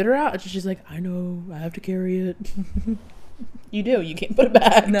like, if you get her out, and she's like, I know, I have to carry it. You do. You can't put it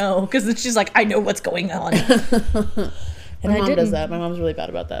back. No, because then she's like, I know what's going on. My I mom didn't. does that. My mom's really bad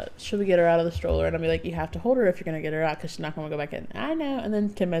about that. She'll get her out of the stroller, and I'll be like, you have to hold her if you're going to get her out, because she's not going to go back in. I know. And then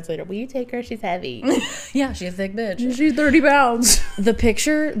 10 minutes later, will you take her? She's heavy. Yeah, she's a thick bitch. She's 30 pounds. The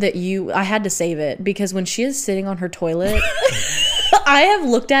picture that I had to save it, because when she is sitting on her toilet, I have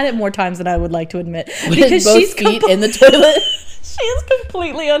looked at it more times than I would like to admit. Because both she's feet in the toilet. she is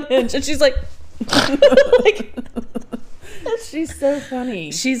completely unhinged, and she's like, like, She's so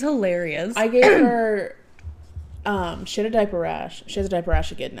funny. she's hilarious. I gave her, she had a diaper rash. She has a diaper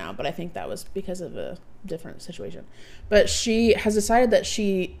rash again now, but I think that was because of a different situation. But she has decided that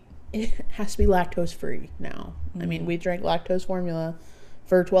she has to be lactose free now. I mean, we drank lactose formula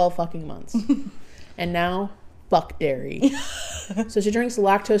for 12 fucking months. And now, fuck dairy. So she drinks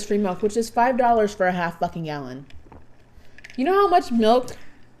lactose free milk, which is $5 for a half fucking gallon. You know how much milk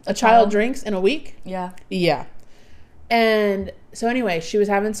a child drinks in a week? Yeah. Yeah. And so anyway, she was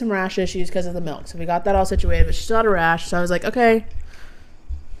having some rash issues because of the milk. So we got that all situated, but she still had a rash. So I was like, okay,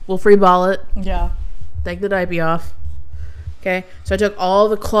 we'll free ball it. Yeah. Take the diaper off. Okay. So I took all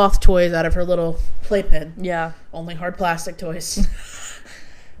the cloth toys out of her little playpen. Yeah. Only hard plastic toys.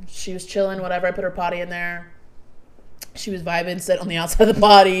 She was chilling, whatever. I put her potty in there. She was vibing, sit on the outside of the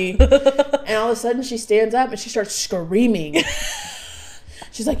potty. And all of a sudden she stands up and she starts screaming.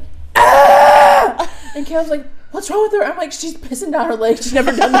 She's like, ah! And Caleb's like, what's wrong with her? I'm like, she's pissing down her leg. She's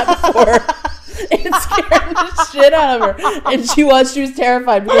never done that before. And it scared the shit out of her. And she was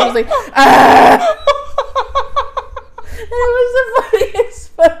terrified because she was like, ah! And it was the funniest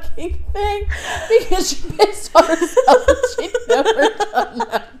fucking thing because she pissed on herself and she'd never done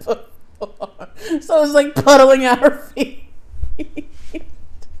that before. So it was like puddling out her feet.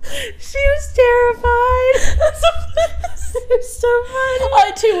 She was terrified. It was so funny.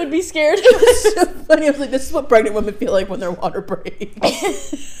 I too would be scared. It was so funny. I was like, this is what pregnant women feel like when their water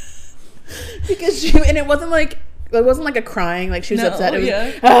breaks. Because it wasn't like a crying, like she was upset. It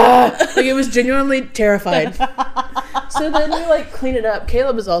was like it was genuinely terrified. So then we like clean it up.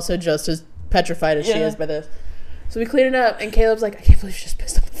 Caleb is also just as petrified as she is by this. So we clean it up, and Caleb's like, I can't believe she just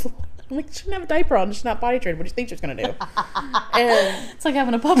pissed on the floor. I'm like, she shouldn't have a diaper on. She's not potty trained. What do you think she's gonna do? And It's like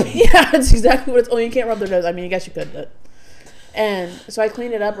having a puppy. yeah, that's exactly what it's. Oh, you can't rub their nose. I mean, I guess you could, but. And so I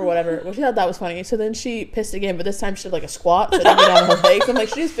cleaned it up or whatever. Well, she thought that was funny. So then she pissed again, but this time she did like a squat, so it didn't get on her legs. I'm like,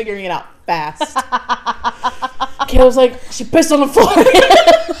 she's figuring it out fast. Caleb's like, she pissed on the floor.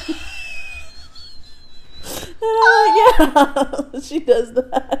 And I'm like, yeah, she does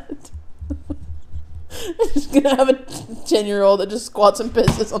that. just gonna have a 10-year-old that just squats and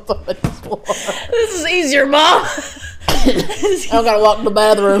pisses on somebody's floor. This is easier, Mom. I don't gotta walk to the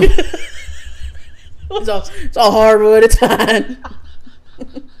bathroom. It's all hardwood. It's fine.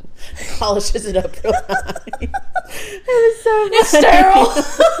 Polishes it up real nice. It was so funny. It's sterile.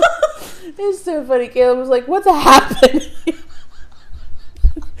 It was so funny. Caleb was like, "What's happening?"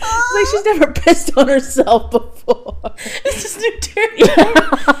 It's like she's never pissed on herself before. It's just new territory.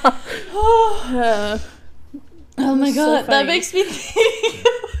 Oh my god, so that makes me think.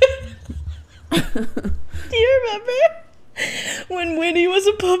 Do you remember when Winnie was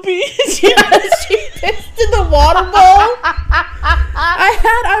a puppy? Yes, she pissed in the water bowl.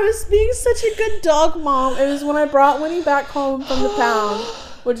 I was being such a good dog mom. It was when I brought Winnie back home from the pound,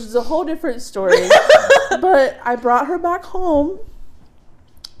 which is a whole different story. But I brought her back home.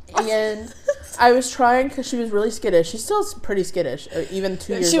 And I was trying, because she was really skittish. She's still pretty skittish, even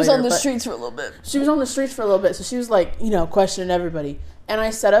 2 years later. She was on the streets for a little bit. She was on the streets for a little bit, so she was like, questioning everybody. And I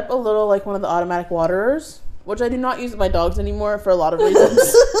set up a little, like, one of the automatic waterers, which I do not use with my dogs anymore for a lot of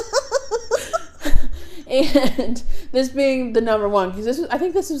reasons. And this being the number one, because I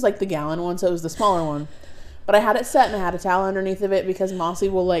think this was like the gallon one, so it was the smaller one. But I had it set and I had a towel underneath of it because Mossy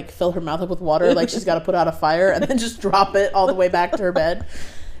will like fill her mouth up with water, like she's got to put out a fire, and then just drop it all the way back to her bed.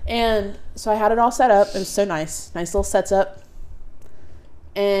 And so I had it all set up. It was so nice. Nice little sets up.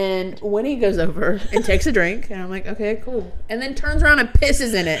 And Winnie goes over and takes a drink. And I'm like, okay, cool. And then turns around and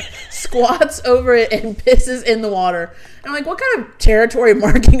pisses in it. Squats over it and pisses in the water. And I'm like, what kind of territory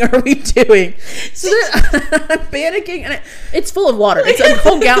marking are we doing? So I'm panicking. And it's full of water. It's a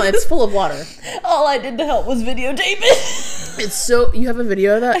whole gallon. It's full of water. All I did to help was videotape it. It's so... You have a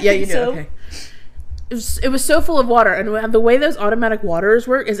video of that? Yeah, you do. So. Okay. It was so full of water. And the way those automatic waterers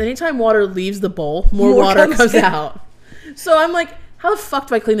work is anytime water leaves the bowl, more water comes out. So I'm like... How the fuck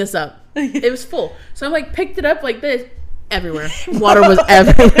do I clean this up? It was full. So I'm like, picked it up like this. Everywhere. Water was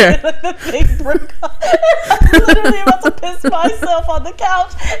everywhere. Like the big brick. I'm literally about to piss myself on the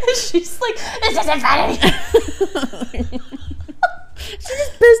couch. And she's like, this isn't funny. She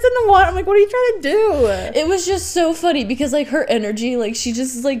just pissed in the water. I'm like, what are you trying to do? It was just so funny because like her energy, like she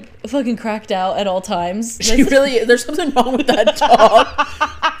just like fucking cracked out at all times. She really, there's something wrong with that dog.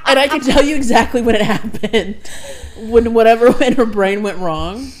 And I can tell you exactly when it happened. When her brain went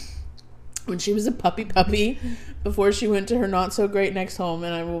wrong. When she was a puppy, before she went to her not so great next home,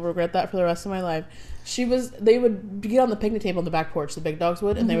 and I will regret that for the rest of my life. They would get on the picnic table on the back porch, the big dogs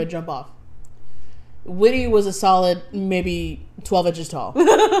would, and they would jump off. Winnie was a solid maybe 12 inches tall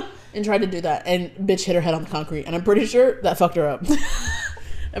and tried to do that, and bitch hit her head on the concrete, and I'm pretty sure that fucked her up.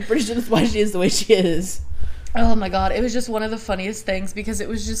 I'm pretty sure that's why she is the way she is. Oh my god, it was just one of the funniest things because it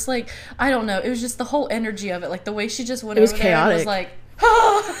was just like, I don't know, it was just the whole energy of it, like the way she just went over there and was like,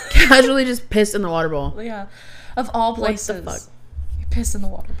 casually just pissed in the water bowl. Yeah, of all places. What the fuck? You piss in the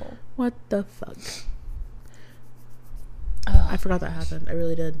water bowl. What the fuck? Oh, I forgot that happened. I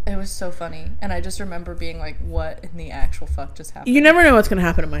really did. It was so funny. And I just remember being like, what in the actual fuck just happened? You never know what's going to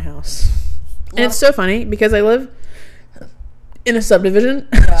happen at my house. Well, and it's so funny because I live in a subdivision.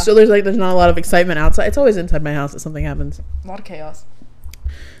 Yeah. So there's not a lot of excitement outside. It's always inside my house that something happens. A lot of chaos.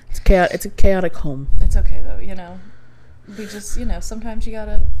 It's a chaotic home. It's okay though, We just, sometimes you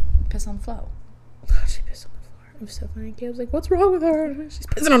gotta piss on the floor. Oh, she pissed on the floor. It was so funny. I was like, what's wrong with her? She's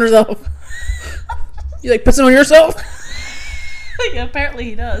pissing on herself. You like pissing on yourself? Yeah, apparently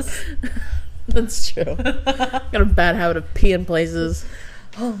he does. That's true. Got a bad habit of peeing places.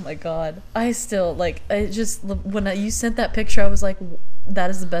 Oh my god. I still, when you sent that picture, I was like,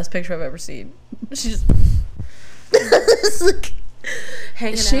 that is the best picture I've ever seen. She just...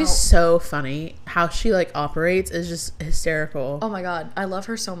 hanging out. She's so funny. How she, operates is just hysterical. Oh my god. I love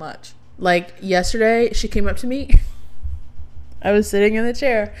her so much. Yesterday, she came up to me... I was sitting in the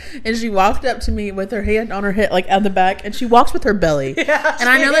chair, and she walked up to me with her hand on her hip, at the back, and she walks with her belly. Yeah, and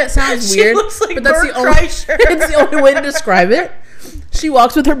I know that sounds weird, but that's it's the only way to describe it. She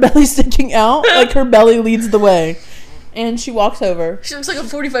walks with her belly sticking out, her belly leads the way, and she walks over. She looks like a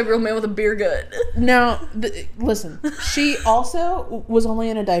 45-year-old man with a beer gut. Now, listen, she also was only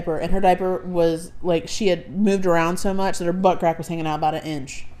in a diaper, and her diaper was, she had moved around so much that her butt crack was hanging out about an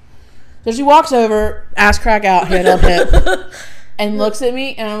inch. So she walks over, ass crack out, hand on hip, and looks at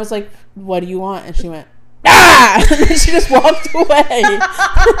me, and I was like, what do you want? And she went, ah! And then she just walked away.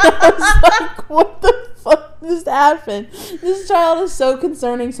 I was like, what the fuck just happened? This child is so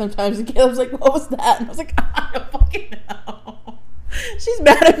concerning sometimes. And Caleb's like, what was that? And I was like, I don't fucking know. She's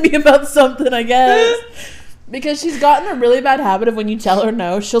mad at me about something, I guess. Because she's gotten a really bad habit of when you tell her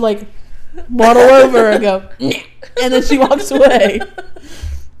no, she'll waddle over and go, and then she walks away.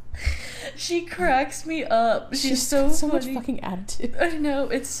 She cracks me up. She's so much funny. fucking attitude. I know,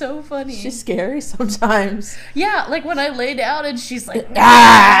 it's so funny. She's scary sometimes. Yeah, like when I lay down and she's like,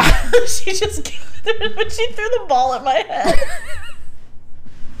 Ah! She just when she threw the ball at my head.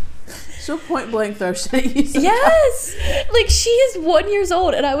 She'll point blank throw shit at you sometimes. Yes! Like, she is 1 year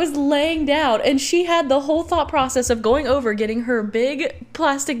old, and I was laying down, and she had the whole thought process of going over, getting her big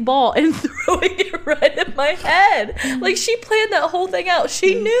plastic ball, and throwing it right at my head. Like, she planned that whole thing out.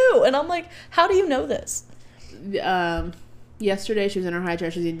 She knew. And I'm like, how do you know this? Yesterday, she was in her high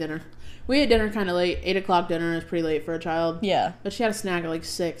chair. She was eating dinner. We ate dinner kind of late. 8 o'clock dinner is pretty late for a child. Yeah. But she had a snack at like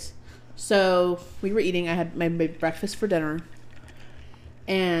 6. So we were eating. I had made breakfast for dinner.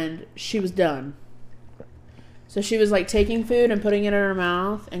 And she was done. So she was like taking food and putting it in her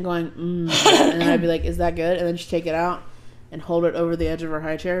mouth and going, and then I'd be like, is that good? And then she'd take it out and hold it over the edge of her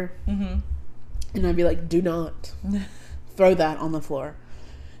high chair. Mm-hmm. And I'd be like, do not throw that on the floor.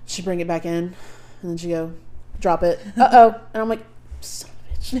 She'd bring it back in, and then she'd go, drop it. Uh-oh. And I'm like, son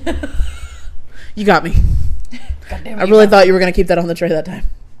of a bitch. You got me. God damn it, I really thought you were going to keep that on the tray that time.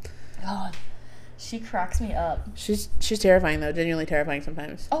 God. She cracks me up. She's terrifying, though. Genuinely terrifying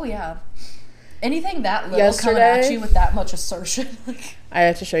sometimes. Oh, yeah. Anything that little coming at you with that much assertion. I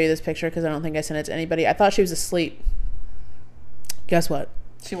have to show you this picture because I don't think I sent it to anybody. I thought she was asleep. Guess what?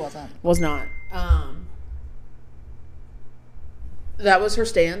 She wasn't. Was not. That was her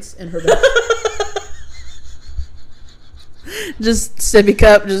stance in her bed. Just sippy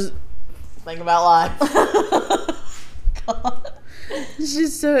cup, just think about life. God.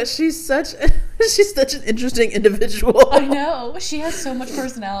 She's such an interesting individual. I know. She has so much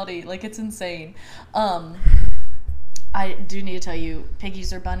personality. Like, it's insane. I do need to tell you,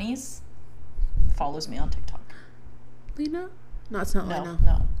 Piggies or Bunnies follows me on TikTok. Lena? No, it's not No, Lena.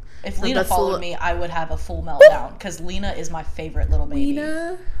 no. If So Lena that's followed the- me, I would have a full meltdown because Lena is my favorite little baby.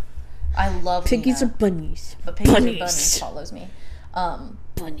 Lena? I love Piggies Lena. or bunnies? But Piggies Bunnies. or Bunnies follows me.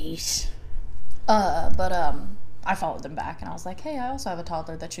 Bunnies. I followed them back and I was like, hey, I also have a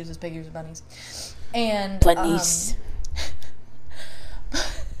toddler that chooses Piggies or Bunnies. And Bunnies.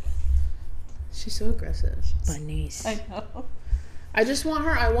 She's so aggressive. Bunnies. I know. I just want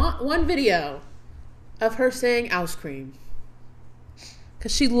her. I want one video of her saying ice cream.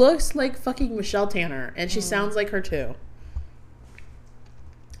 Because she looks like fucking Michelle Tanner. And she sounds like her too.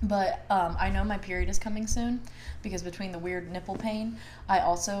 But I know my period is coming soon because between the weird nipple pain, I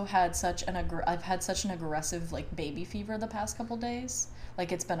also had I've had such an aggressive like baby fever the past couple days.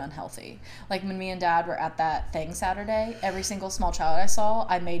 Like, it's been unhealthy. Like, when me and Dad were at that thing Saturday, every single small child I saw,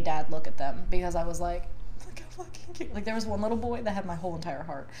 I made Dad look at them because I was like, look how fucking cute. Like, there was one little boy that had my whole entire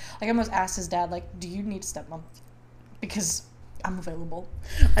heart. Like, I almost asked his dad, like, do you need a stepmom? Because I'm available.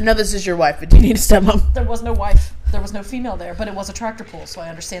 I know this is your wife, but do you need a stepmom? There was no wife. There was no female there, but it was a tractor pull, so I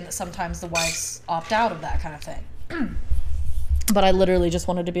understand that sometimes the wives opt out of that kind of thing. But I literally just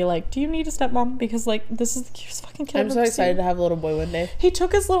wanted to be like, do you need a stepmom? Because, like, this is the cutest fucking kid I'm so excited to have a little boy one day. He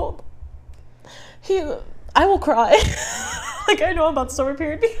took his little... I will cry. Like, I know I'm about to start my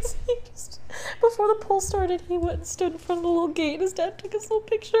period because he just... Before the poll started, he went and stood in front of the little gate and his dad took his little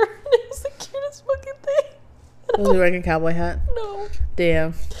picture. And it was the cutest fucking thing. Was he wearing a cowboy hat? No.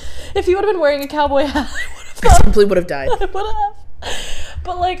 Damn. If he would have been wearing a cowboy hat, I simply would have died. I would have.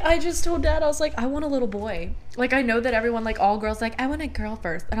 But, like, I just told Dad, I was like, I want a little boy. Like, I know that everyone, like, all girls, like, I want a girl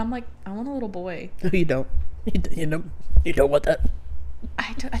first. And I'm like, I want a little boy. No, you don't. You don't want that.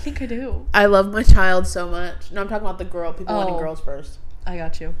 I think I do. I love my child so much. No, I'm talking about the girl. People wanting Oh. girls first. I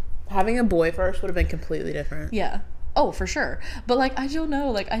got you. Having a boy first would have been completely different. Yeah. Oh, for sure. But, like, I don't know.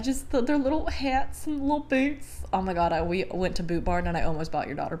 Like, their little hats and little boots. Oh, my God. We went to Boot Barn, and I almost bought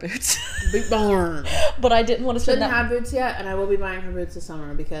your daughter boots. Boot barn. But I didn't want to spend Shouldn't that. have boots yet, and I will be buying her boots this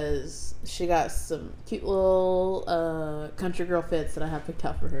summer because she got some cute little country girl fits that I have picked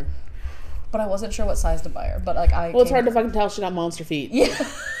out for her. But I wasn't sure what size to buy her. But, like, Well, it's hard to fucking tell. She got monster feet. Yeah.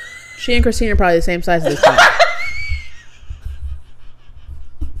 She and Christine are probably the same size at this point.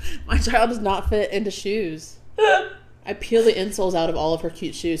 My child does not fit into shoes. I peel the insoles out of all of her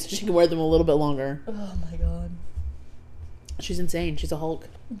cute shoes so she can wear them a little bit longer. Oh, my God. She's insane. She's a Hulk.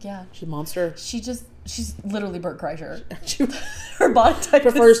 Yeah. She's a monster. She's literally Bert Kreischer. She Her body type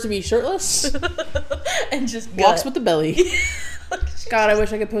prefers to be shirtless. and just Walks gut. with the belly. God, I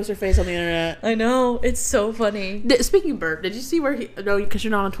wish I could post her face on the internet. I know. It's so funny. Speaking of Bert, did you see where he... No, because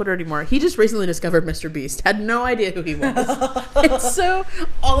you're not on Twitter anymore. He just recently discovered Mr. Beast. Had no idea who he was. And so,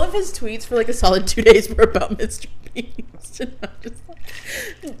 all of his tweets for like a solid 2 days were about Mr. Beast. And I'm just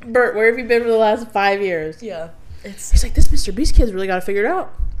like, Bert, where have you been for the last 5 years? Yeah. He's like, this Mr. Beast kid's really got to figure it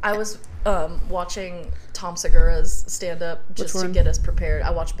out. I was watching Tom Segura's stand-up just to one? get us prepared.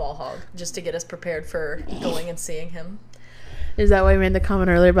 I watched Ball Hog just to get us prepared for going and seeing him. Is that why you made the comment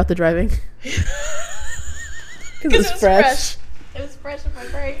earlier about the driving? Because It was fresh. It was fresh in my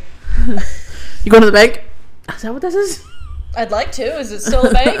brain. You going to the bank? Is that what this is? I'd like to. Is it still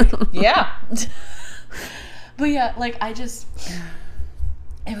a bank? Yeah. But yeah, like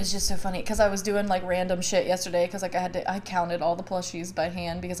it was just so funny because I was doing like random shit yesterday because like I counted all the plushies by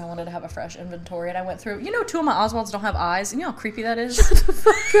hand because I wanted to have a fresh inventory, and I went through, two of my Oswalds don't have eyes, and you know how creepy that is? Shut the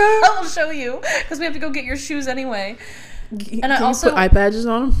fuck up. I'll show you because we have to go get your shoes anyway. And Can I also you put eye badges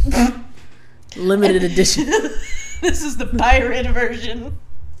on them? Limited edition. This is the pirate version.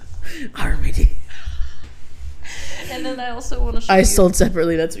 Army. And then I also want to show I you. sold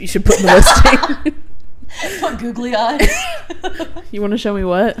separately. That's what you should put in the listing. What, googly eyes? You want to show me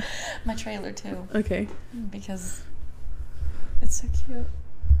what? My trailer too. Okay. Because it's so cute.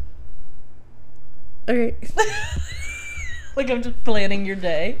 Okay. Like I'm just planning your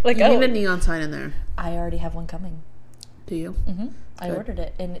day. Like You need a neon sign in there. I already have one coming. Do you? Mm-hmm. I Good. ordered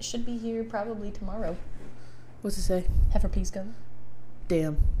it, and it should be here probably tomorrow. What's it say? Heifer, please go.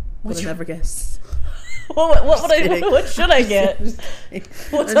 Damn. What's Would your- have never guessed. What should I get?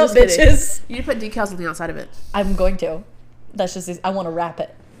 What's up, bitches? You need to put decals on the outside of it. I'm going to. That's just. I want to wrap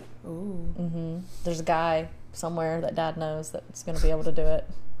it. Ooh. Mm-hmm. There's a guy somewhere that Dad knows that's going to be able to do it.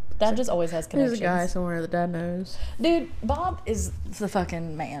 Dad just always has connections. There's a guy somewhere that Dad knows. Dude, Bob is the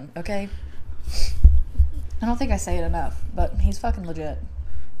fucking man, okay? I don't think I say it enough, but he's fucking legit.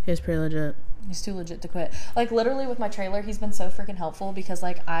 He's pretty legit. He's too legit to quit. Like, literally with my trailer, he's been so freaking helpful because,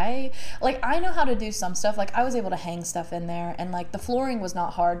 like, I know how to do some stuff. Like, I was able to hang stuff in there, and, like, the flooring was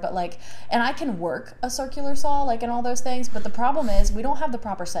not hard, but, like, and I can work a circular saw, like, and all those things, but the problem is we don't have the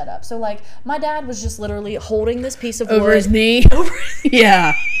proper setup. So, like, my dad was just literally holding this piece of wood. Over his knee?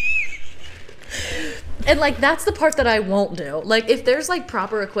 Yeah. And, like, that's the part that I won't do. Like, if there's, like,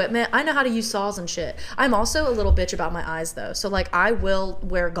 proper equipment, I know how to use saws and shit. I'm also a little bitch about my eyes, though. So, like, I will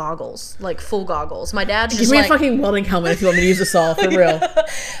wear goggles, like, full goggles. My dad's just, Give me like... a fucking welding helmet if you want me to use a saw, for real.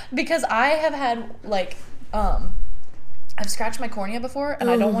 Because I have had, like, I've scratched my cornea before, and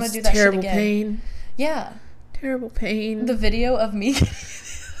I don't want to do that shit again. Terrible pain. Yeah. Terrible pain. The video of me...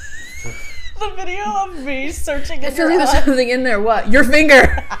 The video of me searching in I feel your like eye. there's something in there. What? Your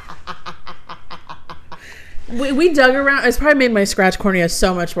finger! We dug around. It's probably made my scratch cornea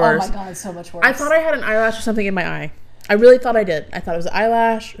so much worse. Oh my god, so much worse. I thought I had an eyelash or something in my eye. I really thought I did. I thought it was an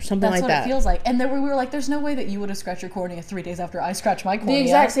eyelash or something That's like what that. it feels like. And then we were like, there's no way that you would have scratched your cornea 3 days after I scratched my cornea. The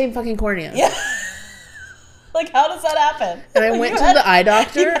exact same fucking cornea. Yeah. Like, how does that happen? And I went to the eye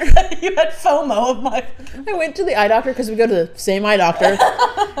doctor. You had FOMO of my... I went to the eye doctor because we go to the same eye doctor.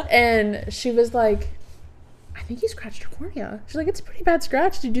 And she was like, I think you scratched your cornea. She's like, it's a pretty bad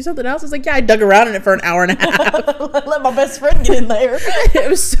scratch. Did you do something else? I was like, yeah, I dug around in it for an hour and a half. Let my best friend get in there. It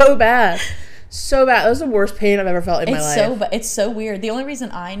was so bad. So bad. That was the worst pain I've ever felt in my life. It's so weird. The only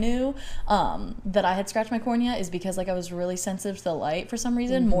reason I knew that I had scratched my cornea is because, like, I was really sensitive to the light for some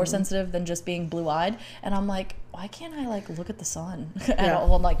reason, more sensitive than just being blue-eyed. And I'm like, why can't I, like, look at the sun? And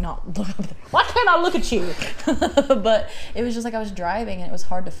I'll, like, not look up there. Why can't I look at you? But it was just like I was driving and it was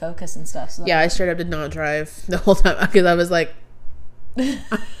hard to focus and stuff. So Yeah, I straight up did not drive the whole time because I was like, I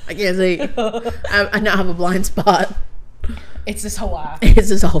can't see. I now have a blind spot. it's this whole eye. It's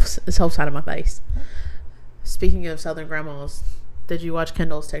this whole side of my face. Speaking of Southern grandmas, did you watch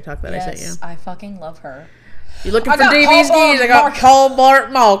Kendall's TikTok that I sent you? Yes, I fucking love her. You looking I for got DVDs? Hallmark I got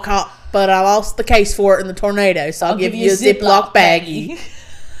Hallmark Mall Cop, but I lost the case for it in the tornado, so I'll give you a Ziploc baggie.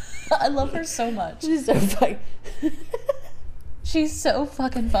 I love her so much. She's so funny. She's so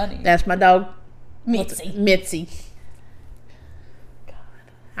fucking funny. That's my dog, Mitzi. Mitzi. God.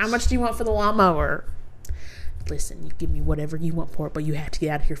 How much do you want for the lawnmower? Listen, you give me whatever you want for it, but you have to get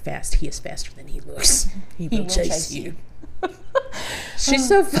out of here fast. He is faster than he looks. He will chase you. She's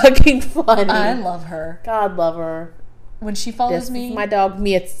so fucking funny. I love her. God love her. When she follows This me, is my dog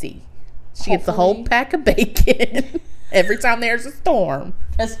Mitzi. She gets a Hopefully. whole pack of bacon every time there's a storm.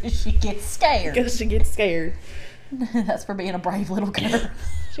 because she gets scared. Because she gets scared. That's for being a brave little girl.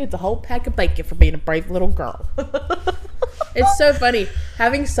 She gets a whole pack of bacon for being a brave little girl. It's so funny.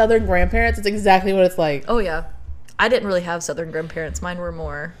 Having Southern grandparents, it's exactly what it's like. Oh, yeah. I didn't really have Southern grandparents. Mine were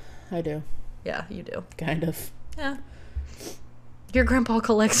more... I do. Yeah, you do. Kind of. Yeah. Your grandpa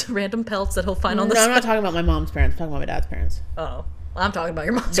collects random pelts that he'll find on the No, I'm side. not talking about my mom's parents. I'm talking about my dad's parents. Oh. I'm talking about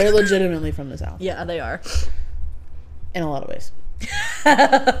your mom's. They're legitimately from the South. Yeah, they are. In a lot of ways.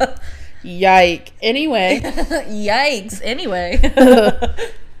 Yike. Anyway. Yikes. Anyway.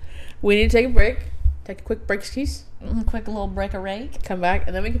 We need to take a break. Take a quick break, skis. Quick little break a rake. Come back,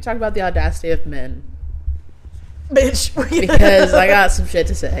 and then we can talk about the audacity of men. Bitch. Because I got some shit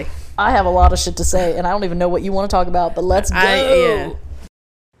to say. I have a lot of shit to say, and I don't even know what you want to talk about, but let's go. Yeah.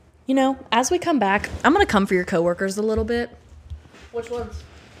 You know, as we come back, I'm going to come for your coworkers a little bit. Which ones?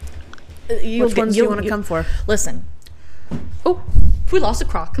 Which ones do you want to come for? Listen. Oh, we lost a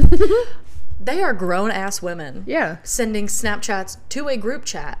crock. They are grown-ass women. Yeah. Sending Snapchats to a group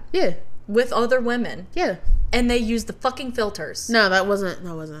chat. Yeah. With other women. Yeah. And they use the fucking filters. No, that wasn't.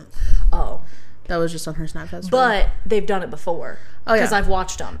 Oh. That was just on her Snapchat story. But they've done it before. Oh, yeah. Because I've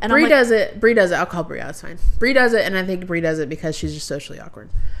watched them. And Bree does it. I'll call Bree out. It's fine. Bree does it, and I think Bree does it because she's just socially awkward.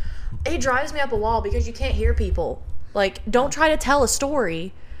 It drives me up a wall because you can't hear people. Like, don't try to tell a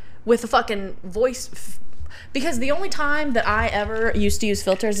story with a fucking voice. Because the only time that I ever used to use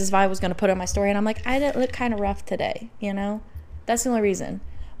filters is if I was going to put on my story and I'm like, I didn't look kind of rough today, you know? That's the only reason.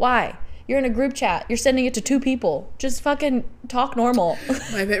 Why? You're in a group chat. You're sending it to 2 people. Just fucking talk normal.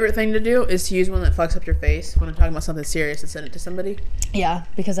 My favorite thing to do is to use one that fucks up your face when I'm talking about something serious and send it to somebody. Yeah,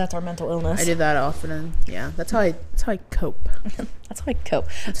 because that's our mental illness. I do that often, and yeah, that's how I cope. That's how I cope.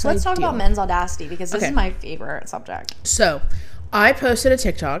 So let's talk about men's audacity because this is my favorite subject. So, I posted a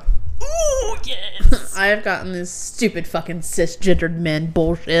TikTok. Ooh, yes. I have gotten this stupid fucking cisgendered men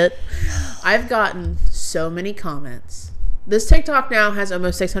bullshit. I've gotten so many comments. This TikTok now has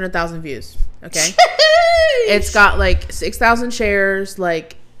almost 600,000 views. Okay. It's got like 6,000 shares,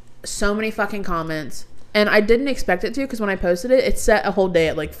 like so many fucking comments. And I didn't expect it to because when I posted it, it set a whole day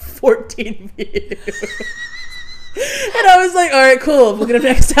at like 14 views. And I was like, all right, cool. We'll get them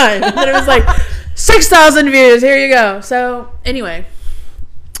next time. And then it was like 6,000 views. Here you go. So anyway,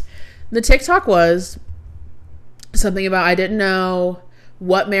 the TikTok was something about I didn't know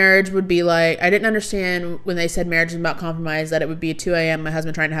what marriage would be like. I didn't understand when they said marriage is about compromise, that it would be 2 a.m. my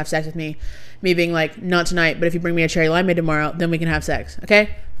husband trying to have sex with me being like, not tonight, but if you bring me a cherry limeade tomorrow, then we can have sex.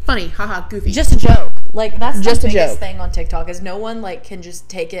 Okay? Funny. Haha. Goofy. Just a joke. Like, that's just the a biggest joke thing on TikTok is no one like can just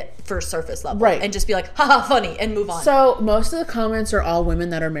take it for surface level. Right. And just be like, haha, funny, and move on. So most of the comments are all women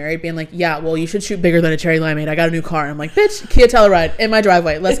that are married being like, yeah, well, you should shoot bigger than a cherry limeade. I got a new car. And I'm like, bitch, Kia Telluride in my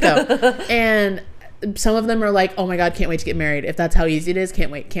driveway. Let's go. And some of them are like, oh my God, can't wait to get married. If that's how easy it is,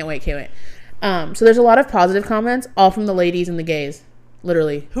 can't wait. So there's a lot of positive comments, all from the ladies and the gays.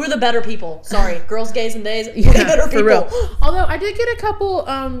 Literally. Who are the better people? Sorry. Girls, gays, and days. Who are the better people? For real. Although I did get a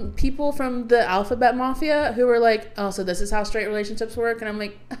couple people from the Alphabet Mafia who were like, oh, so this is how straight relationships work? And I'm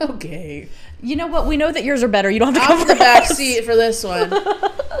like, okay. You know what? We know that yours are better. You don't have to come the back seat for this one.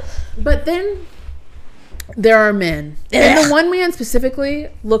 But then there are men. And the one man specifically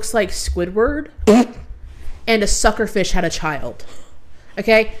looks like Squidward and a suckerfish had a child.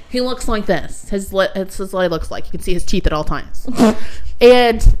 Okay? He looks like this. It's what he looks like. You can see his teeth at all times.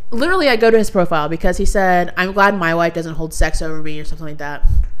 And literally I go to his profile because he said, I'm glad my wife doesn't hold sex over me or something like that.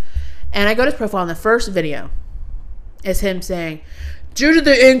 And I go to his profile and the first video is him saying, due to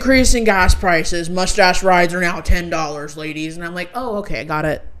the increase in gas prices, mustache rides are now $10, ladies. And I'm like, oh, okay, got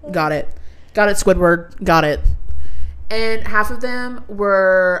it, Squidward, got it. And half of them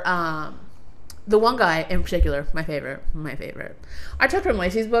were the one guy in particular, my favorite. I took from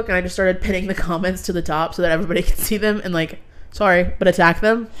Lacey's book and I just started pinning the comments to the top so that everybody could see them and like, sorry, but attack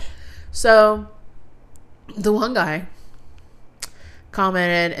them. So the one guy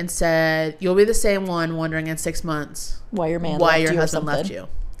commented and said, you'll be the same one wondering in 6 months why your husband left you.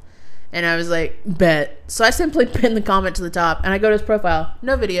 And I was like, bet. So I simply pinned the comment to the top and I go to his profile.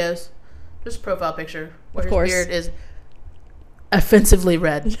 No videos. Just profile picture. Where his beard is offensively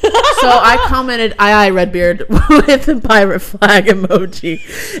red. So I commented, aye, red beard with the pirate flag emoji.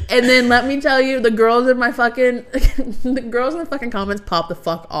 And then let me tell you, the girls in the fucking comments pop the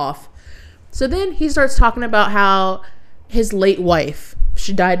fuck off. So then he starts talking about how his late wife,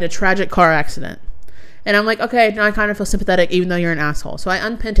 she died in a tragic car accident. And I'm like, okay, now I kind of feel sympathetic even though you're an asshole. So I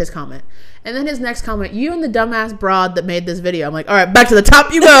unpinned his comment. And then his next comment, you and the dumbass broad that made this video. I'm like, all right, back to the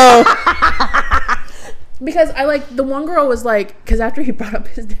top you go. Because I like, the one girl was like, because after he brought up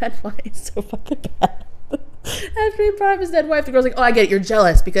his dead wife, it's so fucking bad. After he brought up his dead wife, the girl's like, oh, I get it, you're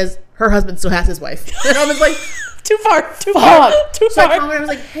jealous because her husband still has his wife. And I was like, too far. So I commented, I was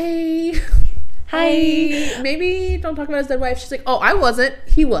like, hey, hi, maybe don't talk about his dead wife. She's like, oh, I wasn't,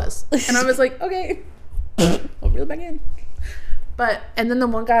 he was. And I was like, okay, I'll reel it back in. But, and then the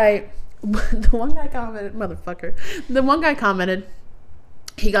one guy commented, motherfucker, the one guy commented,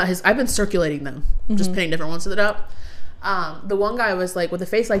 he got his, I've been circulating them, just pinning different ones to the top. The one guy was like, with a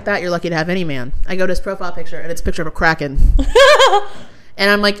face like that, you're lucky to have any man. I go to his profile picture and it's a picture of a kraken.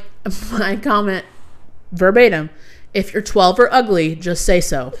 And I'm like, I comment verbatim, if you're 12 or ugly, just say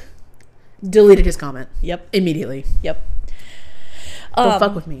so. Deleted his comment. Yep. Immediately. Yep. Don't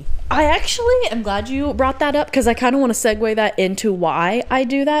fuck with me. I actually am glad you brought that up because I kind of want to segue that into why I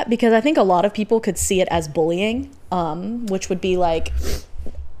do that, because I think a lot of people could see it as bullying, which would be like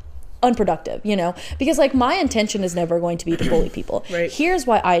unproductive, you know, because like my intention is never going to be to bully people. Right. Here's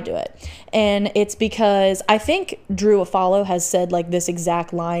why I do it. And it's because I think Drew Afalo has said like this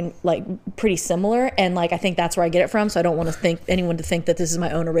exact line, like pretty similar. And like, I think that's where I get it from. So I don't want to think anyone to think that this is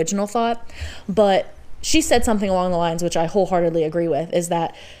my own original thought, but she said something along the lines, which I wholeheartedly agree with, is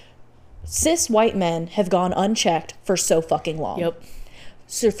that cis white men have gone unchecked for so fucking long. Yep.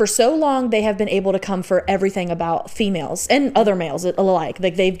 So for so long, they have been able to come for everything about females and other males alike.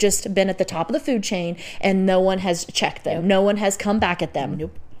 Like they've just been at the top of the food chain and no one has checked them. Yep. No one has come back at them.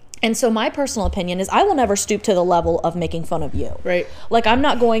 Nope. And so my personal opinion is I will never stoop to the level of making fun of you. Right. Like I'm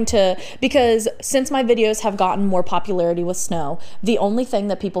not going to, because since my videos have gotten more popularity with Snow, the only thing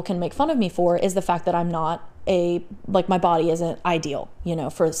that people can make fun of me for is the fact that I'm not like my body isn't ideal, you know,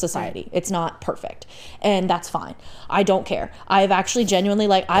 for society. Right. It's not perfect. And that's fine. I don't care. I've actually genuinely,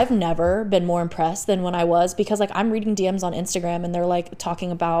 like, I've never been more impressed than when I was, because like I'm reading DMs on Instagram and they're like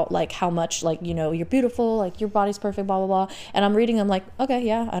talking about like how much like, you know, you're beautiful, like your body's perfect, blah, blah, blah. And I'm reading them like, okay,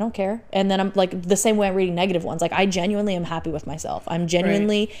 yeah, I don't care. And then I'm like the same way I'm reading negative ones. Like I genuinely am happy with myself. I'm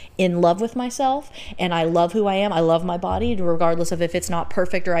genuinely in love with myself and I love who I am. I love my body regardless of if it's not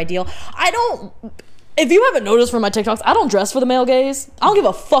perfect or ideal. If you haven't noticed from my TikToks, I don't dress for the male gaze. I don't give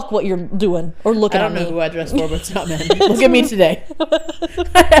a fuck what you're doing or looking at me. I don't know who I dress for, but it's not men. Look at me today.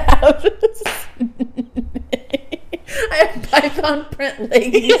 I have Python print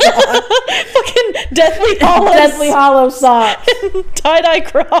leggings on. Fucking Deathly Hollow socks. Tie-dye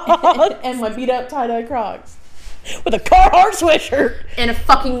Crocs. and my beat up tie-dye Crocs. With a Carhartt sweatshirt. And a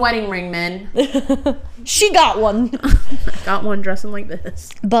fucking wedding ring, man. She got one. I got one dressing like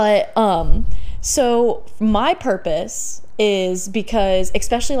this. But, so my purpose is because,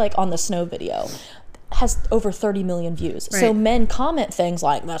 especially like on the Snow video, has over 30 million views. Right. So men comment things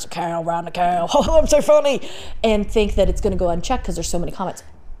like, that's a cow, round a cow, oh, I'm so funny, and think that it's going to go unchecked because there's so many comments.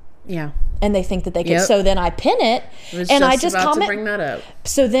 Yeah. And they think that they can. Yep. So then I pin it, and I just comment. To bring that up.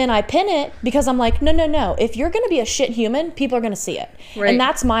 So then I pin it because I'm like, no. If you're going to be a shit human, people are going to see it. Right. And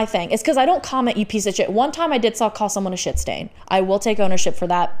that's my thing. It's because I don't comment, you piece of shit. One time I did call someone a shit stain. I will take ownership for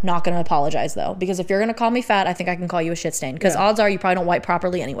that. Not going to apologize though, because if you're going to call me fat, I think I can call you a shit stain. Because odds are you probably don't wipe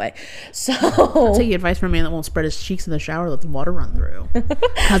properly anyway. So I'll take advice from a man that won't spread his cheeks in the shower, let the water run through.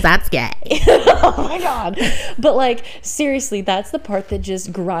 Because that's gay. Oh my God. But like seriously, that's the part that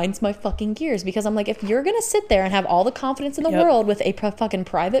just grinds my fucking gears, because I'm like, if you're gonna sit there and have all the confidence in the world with a fucking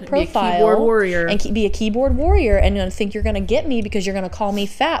private profile, be a keyboard warrior, and be a keyboard warrior, and you think you're gonna get me because you're gonna call me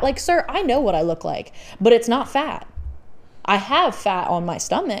fat, like, sir, I know what I look like, but it's not fat. I have fat on my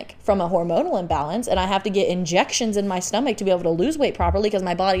stomach from a hormonal imbalance, and I have to get injections in my stomach to be able to lose weight properly because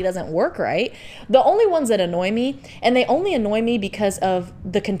my body doesn't work right. The only ones that annoy me, and they only annoy me because of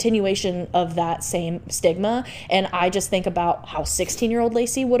the continuation of that same stigma, and I just think about how 16-year-old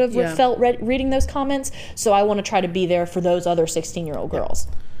Lacey would have felt reading those comments, so I want to try to be there for those other 16-year-old girls.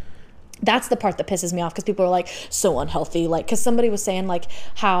 That's the part that pisses me off, because people are like, so unhealthy. Like, because somebody was saying like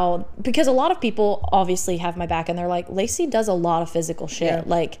how, because a lot of people obviously have my back and they're like, Lacey does a lot of physical shit. Yeah.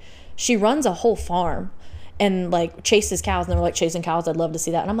 Like she runs a whole farm and like chases cows, and they're like, chasing cows, I'd love to see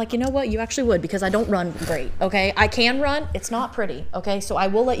that. And I'm like, you know what? You actually would, because I don't run great. Okay. I can run. It's not pretty. Okay. So I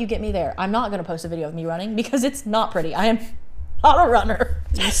will let you get me there. I'm not going to post a video of me running because it's not pretty. I am not a runner.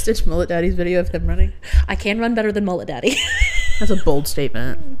 Did you stitch Mullet Daddy's video of him running? I can run better than Mullet Daddy. That's a bold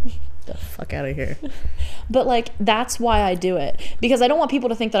statement. The fuck out of here. But like, that's why I do it, because I don't want people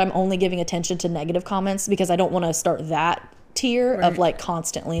to think that I'm only giving attention to negative comments, because I don't want to start that tier of like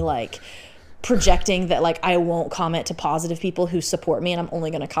constantly like projecting that like I won't comment to positive people who support me and I'm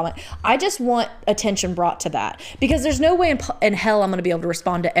only going to comment. I just want attention brought to that, because there's no way in hell I'm going to be able to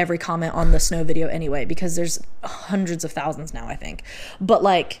respond to every comment on the Snow video anyway, because there's hundreds of thousands now, I think. But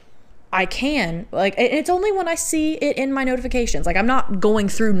like, I can, like, it's only when I see it in my notifications. Like, I'm not going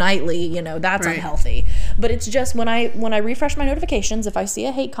through nightly, you know, that's unhealthy. But it's just when I refresh my notifications, if I see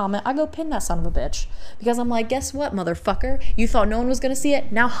a hate comment, I go pin that son of a bitch. Because I'm like, guess what, motherfucker? You thought no one was going to see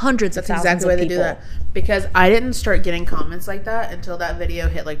it? Now hundreds of thousands of people. That's exactly the way they do that. Because I didn't start getting comments like that until that video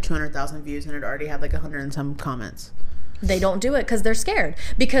hit like 200,000 views and it already had like 100 and some comments. They don't do it because they're scared.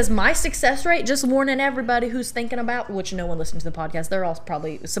 Because my success rate, just warning everybody who's thinking about, which no one listens to the podcast, they're all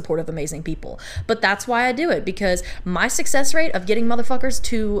probably supportive, amazing people. But that's why I do it, because my success rate of getting motherfuckers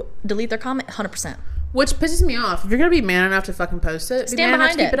to delete their comment, 100%. Which pisses me off. If you're going to be man enough to fucking post it, stand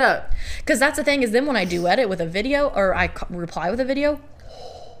behind it. Keep it up. Because that's the thing, is then when I do edit with a video, or I reply with a video,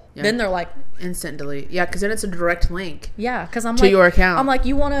 Yeah. Then they're like, instant delete. Yeah, because then it's a direct link. Yeah, because I'm to like, your account. I'm like,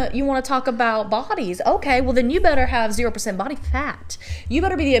 you wanna talk about bodies? Okay, well then you better have 0% body fat. You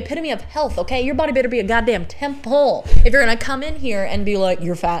better be the epitome of health. Okay, your body better be a goddamn temple. If you're gonna come in here and be like,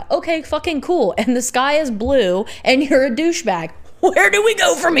 you're fat, okay, fucking cool, and the sky is blue and you're a douchebag. Where do we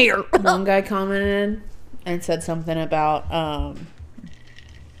go from here? One guy commented and said something about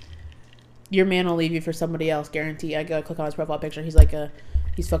your man will leave you for somebody else, guarantee. I go click on his profile picture. He's like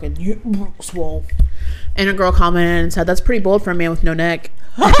he's fucking swole. And a girl commented and said, that's pretty bold for a man with no neck.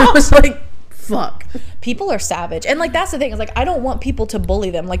 I was like, fuck. People are savage. And like, that's the thing. Is like, I don't want people to bully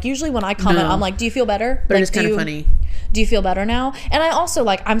them. Like, usually when I comment, I'm like, do you feel better? But like, it's kind of funny. Do you feel better now? And I also,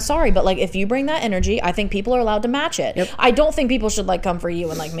 like, I'm sorry, but like, if you bring that energy, I think people are allowed to match it. Yep. I don't think people should like come for you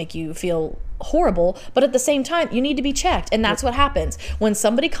and like make you feel horrible, but at the same time, you need to be checked. And that's what happens when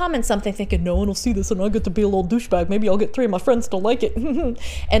somebody comments something thinking, no one will see this and I get to be a little douchebag, maybe I'll get 3 of my friends to like it.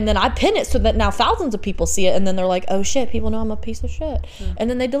 And then I pin it so that now thousands of people see it, and then they're like, oh shit, people know I'm a piece of shit. And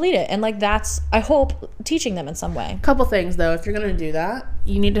then they delete it. And like, that's, I hope, teaching them in some way. Couple things though, if you're gonna do that,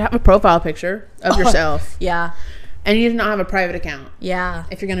 you need to have a profile picture of yourself. Yeah. And you need to not have a private account. Yeah.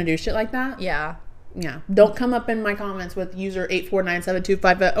 If you're gonna do shit like that. Yeah. Yeah. Don't come up in my comments with user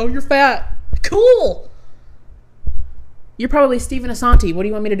 8497255. Oh, you're fat. Cool. You're probably Steven Assanti. What do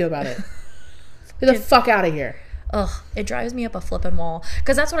you want me to do about it? Get the fuck out of here. Ugh, it drives me up a flipping wall.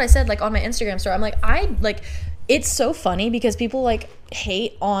 Because that's what I said, like, on my Instagram story. I'm like, it's so funny because people, like,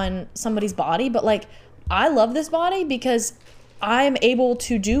 hate on somebody's body. But, like, I love this body because I'm able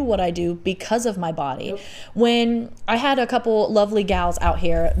to do what I do because of my body. Yep. When I had a couple lovely gals out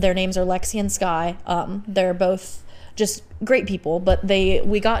here, their names are Lexi and Sky. They're both just great people, but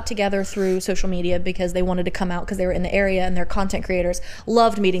we got together through social media because they wanted to come out because they were in the area and they're content creators.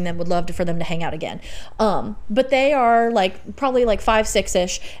 Loved meeting them, would love for them to hang out again. But they are like probably like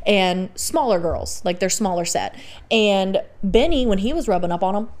 5'6" and smaller girls, like they're smaller set. And Benny, when he was rubbing up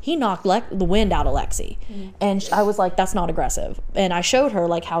on them, he knocked the wind out of Lexi. And I was like, that's not aggressive. And I showed her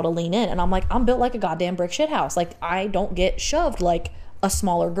like how to lean in, and I'm like, I'm built like a goddamn brick shit house. Like, I don't get shoved like a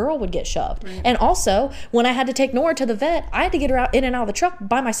smaller girl would get shoved. Right. And also, when I had to take Nora to the vet, I had to get her out in and out of the truck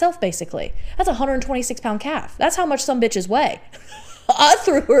by myself, basically. That's a 126-pound calf. That's how much some bitches weigh. I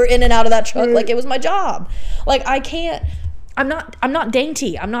threw her in and out of that truck like it was my job. Like, I can't, I'm not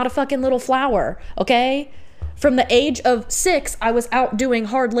dainty. I'm not a fucking little flower, okay? From the age of 6, I was out doing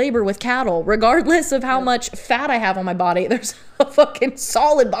hard labor with cattle. Regardless of how much fat I have on my body, there's a fucking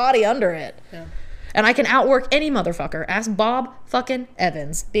solid body under it. Yeah. And I can outwork any motherfucker. Ask Bob fucking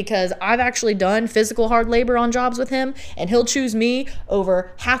Evans. Because I've actually done physical hard labor on jobs with him, and he'll choose me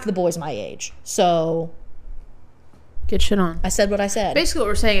over half the boys my age. So, get shit on. I said what I said. Basically what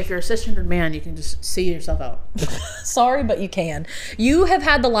we're saying, if you're a cisgendered man, you can just see yourself out. Sorry, but you can. You have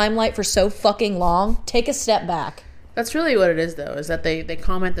had the limelight for so fucking long. Take a step back. That's really what it is, though, is that they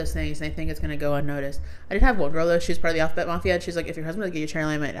comment those things and they think it's going to go unnoticed. I did have one girl, though. She was part of the Alphabet Mafia. And she's like, if your husband will get you a cherry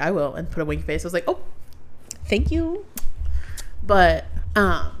limit, I will. And put a wink face. I was like, oh. Thank you. But,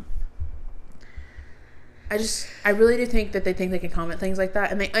 I really do think that they think they can comment things like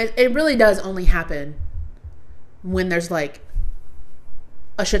that. And it really does only happen when there's, like,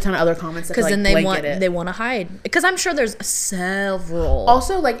 a shit ton of other comments that, like, then they want to hide. Because I'm sure there's several.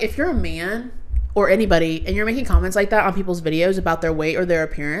 Also, like, if you're a man or anybody and you're making comments like that on people's videos about their weight or their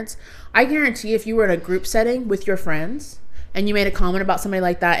appearance, I guarantee if you were in a group setting with your friends and you made a comment about somebody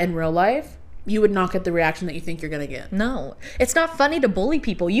like that in real life, you would not get the reaction that you think you're going to get. No. It's not funny to bully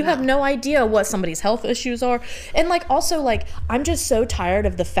people. You have no idea what somebody's health issues are. And, like, also, like, I'm just so tired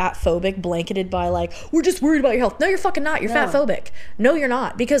of the fat phobic blanketed by, like, we're just worried about your health. No, you're fucking not. You're fat phobic. No, you're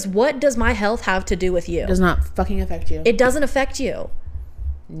not. Because what does my health have to do with you? It does not fucking affect you. It doesn't affect you.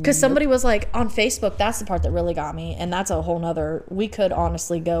 Because somebody was like, on Facebook, that's the part that really got me. And that's a whole nother, we could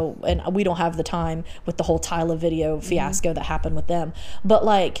honestly go, and we don't have the time with the whole Tyla video fiasco that happened with them. But,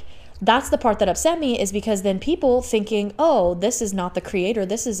 like, that's the part that upset me, is because then people thinking, oh, this is not the creator.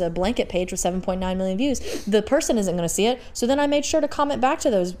 This is a blanket page with 7.9 million views. The person isn't going to see it. So then I made sure to comment back to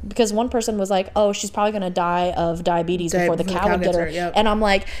those, because one person was like, oh, she's probably going to die of diabetes before the cow would get her. Yep. And I'm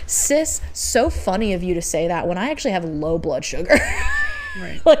like, sis, so funny of you to say that when I actually have low blood sugar.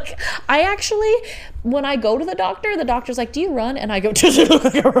 Right. Like, I actually, when I go to the doctor's like, do you run? And I go, does it look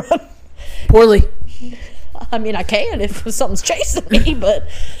like I run? Poorly. I mean, I can if something's chasing me, but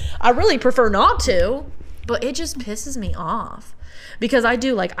I really prefer not to. But it just pisses me off. Because I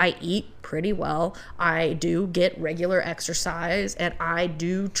do, like, I eat pretty well. I do get regular exercise, and I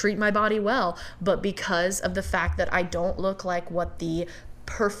do treat my body well. But because of the fact that I don't look like what the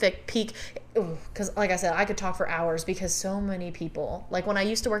perfect peak. Because like I said, I could talk for hours because so many people, like when I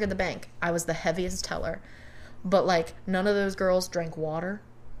used to work at the bank, I was the heaviest teller. But like none of those girls drank water.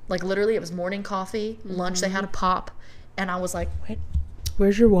 Like literally it was morning coffee, lunch they had a pop. And I was like,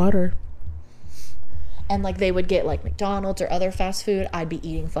 where's your water? And like they would get like McDonald's or other fast food. I'd be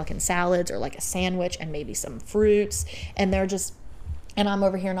eating fucking salads or like a sandwich and maybe some fruits. And they're just, and I'm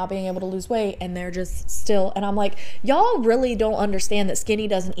over here not being able to lose weight. And they're just still, and I'm like, y'all really don't understand that skinny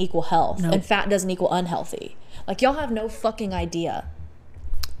doesn't equal health and fat doesn't equal unhealthy. Like y'all have no fucking idea.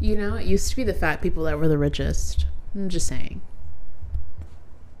 You know, it used to be the fat people that were the richest. I'm just saying.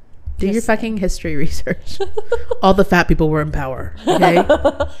 Do your fucking history research. All the fat people were in power. Okay?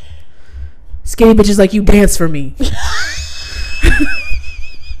 Skinny bitches like you dance for me. That's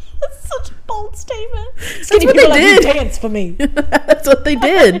such a bold statement. That's what they did. Like, dance for me. That's what they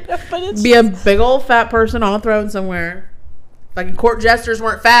did. Be a big old fat person on a throne somewhere. Fucking court jesters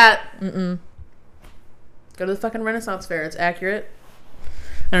weren't fat. Go to the fucking Renaissance Fair. It's accurate.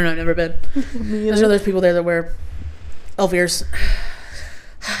 I don't know. I've never been. There's people there that wear elf ears.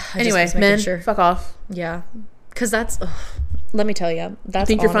 Anyway, men, fuck off. Yeah. Because that's... let me tell you. That's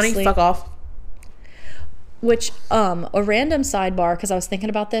think you're funny? Fuck off. Which, a random sidebar, because I was thinking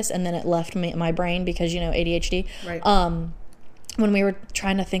about this and then it left my brain because, you know, ADHD. Right. When we were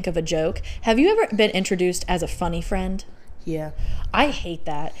trying to think of a joke. Have you ever been introduced as a funny friend? Yeah. I hate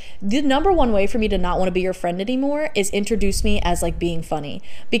that. The number one way for me to not want to be your friend anymore is introduce me as like being funny.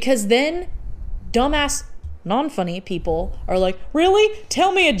 Because then dumbass non-funny people are like, really?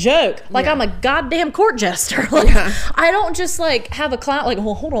 Tell me a joke. Like I'm a goddamn court jester. Like I don't just like have a clown like,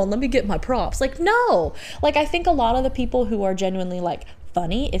 well, hold on, let me get my props. Like, no. Like I think a lot of the people who are genuinely like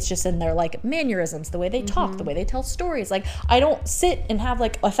funny, it's just in their like mannerisms, the way they talk, the way they tell stories. Like I don't sit and have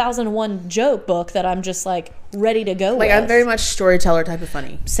like 1,001 joke book that I'm just like ready to go with. I'm very much storyteller type of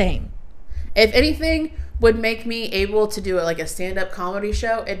funny. Same. If anything would make me able to do like a stand-up comedy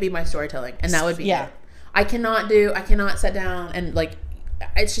show, it'd be my storytelling, and that would be it. I cannot sit down and like,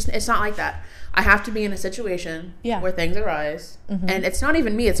 it's not like that. I have to be in a situation where things arise, and it's not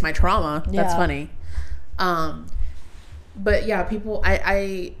even me, it's my trauma. That's funny. But yeah, people,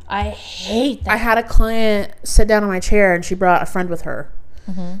 I hate that. I had a client sit down on my chair and she brought a friend with her.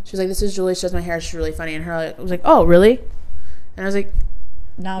 She was like, this is Julie, she does my hair, she's really funny. And I was like, oh, really? And I was like,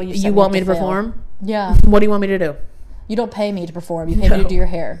 now you want me to perform? Yeah. What do you want me to do? You don't pay me to perform. You pay me to do your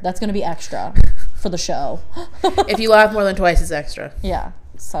hair. That's going to be extra for the show. If you laugh more than twice, it's extra. Yeah.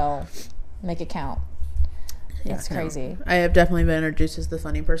 So make it count. It's crazy. I have definitely been introduced as the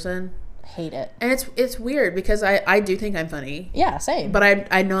funny person. Hate it. And it's weird because I do think I'm funny. Yeah, same. But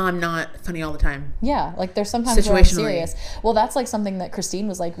I know I'm not funny all the time. Yeah, like there's sometimes where I'm serious. Well, that's like something that Christine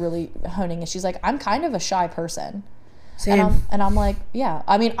was like really honing, and she's like, I'm kind of a shy person. Same. And I'm like, yeah.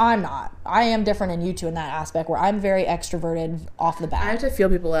 I mean, I'm not. I am different than you two in that aspect where I'm very extroverted off the bat. I have to feel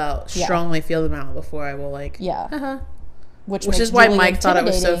people out, strongly feel them out before I will like, Which is why Mike thought it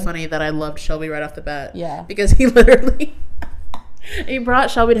was so funny that I loved Shelby right off the bat. Yeah. Because he literally, he brought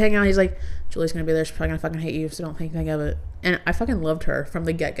Shelby to hang out. He's like, Julie's going to be there. She's probably going to fucking hate you, so don't think anything of it. And I fucking loved her from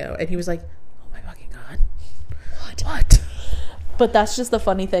the get-go. And he was like, oh my fucking God. What? But that's just the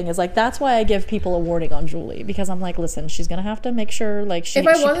funny thing is like, that's why I give people a warning on Julie, because I'm like, listen, she's going to have to make sure like if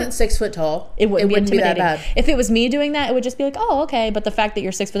I wasn't 6 foot tall, it wouldn't be that bad. If it was me doing that, it would just be like, oh, okay. But the fact that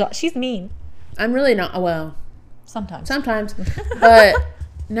you're 6 foot tall, she's mean. I'm really not. Well, sometimes, but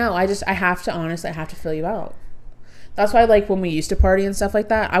no, I have to fill you out. That's why, like, when we used to party and stuff like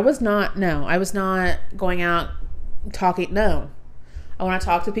that, I was not going out talking. No, I want to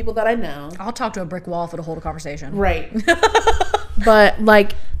talk to people that I know. I'll talk to a brick wall if it'll hold a conversation. Right. But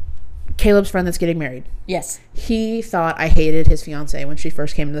like Caleb's friend that's getting married. Yes. He thought I hated his fiance when she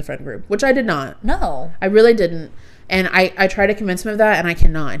first came to the friend group, which I did not. No. I really didn't. And I tried to convince him of that, and I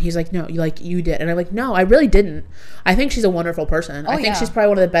cannot. And he's like, no, you did. And I'm like, no, I really didn't. I think she's a wonderful person. I think she's probably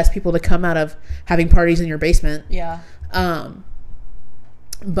one of the best people to come out of having parties in your basement. Yeah.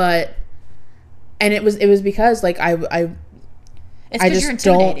 But, and it was because like it's because you're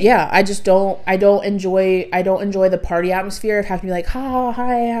intimidating. I don't enjoy the party atmosphere of having to be like, hi,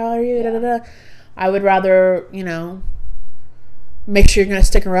 how are you? Da, da, da. I would rather, make sure you're going to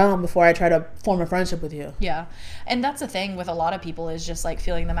stick around before I try to form a friendship with you. Yeah. And that's the thing with a lot of people is just like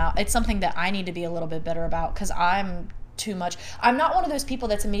feeling them out. It's something that I need to be a little bit better about because I'm too much. I'm not one of those people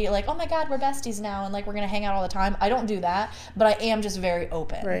that's immediately like, oh my God, we're besties now and like we're going to hang out all the time. I don't do that, but I am just very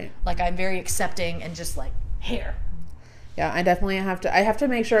open. Right. Like I'm very accepting and just like, here. Yeah, I definitely have to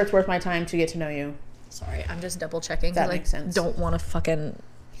make sure it's worth my time to get to know you. Sorry, I'm just double checking. That makes sense. Don't want to fucking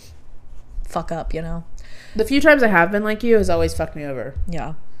fuck up, The few times I have been like you has always fucked me over.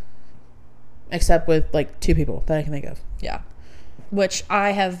 Yeah. Except with like 2 people that I can think of. Yeah. Which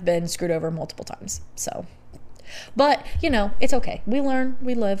I have been screwed over multiple times. So, but you know, it's okay. We learn,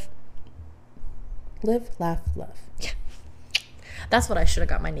 we live. Live, laugh, love. Yeah. That's what I should have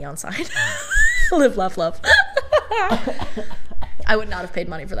got my neon sign. Live, laugh, love. I would not have paid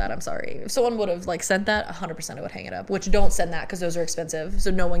money for that. I'm sorry. If someone would have like sent that, 100% I would hang it up. Which don't send that because those are expensive.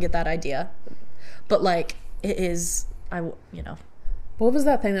 So no one get that idea. But like it is, you know. What was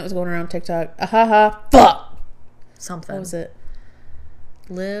that thing that was going around TikTok? Ha. Fuck. Something. What was it?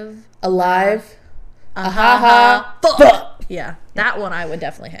 Live. Alive. Ha. Fuck. Yeah. That one I would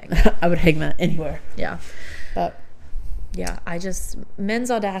definitely hang. I would hang that anywhere. Yeah. But yeah, men's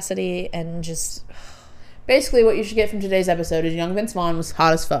audacity and just. Basically, what you should get from today's episode is Young Vince Vaughn was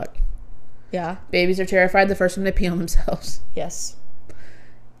hot as fuck. Yeah. Babies are terrified the first time they pee on themselves. Yes.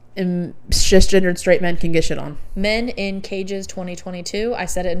 And cisgendered straight men can get shit on. Men in cages 2022. I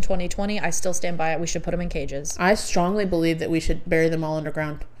said it in 2020. I still stand by it. We should put them in cages. I strongly believe that we should bury them all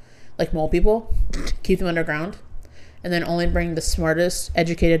underground. Like mole people. Keep them underground. And then only bring the smartest,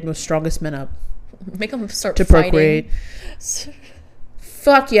 educated, most strongest men up. Make them start to fighting. Procreate.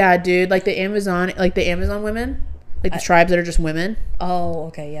 Fuck yeah, dude. Like the Amazon women. Like the tribes that are just women. Oh,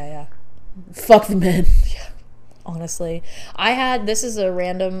 okay. Yeah. Fuck the men. Yeah. Honestly, this is a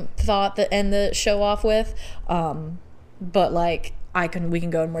random thought that end the show off with, but like we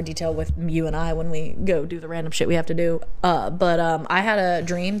can go in more detail with you and I when we go do the random shit we have to do. But I had a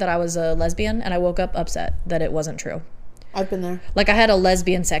dream that I was a lesbian and I woke up upset that it wasn't true. I've been there. Like I had a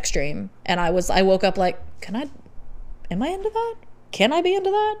lesbian sex dream and I woke up like, am I into that? Can I be into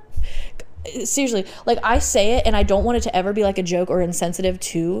that? Seriously, like I say it and I don't want it to ever be like a joke or insensitive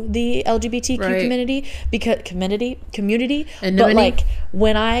to the LGBTQ community but like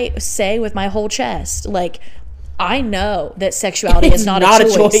when I say with my whole chest, like I know that sexuality is not a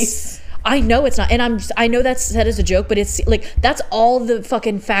choice. I know it's not, and I know that's said as a joke, but it's like that's all the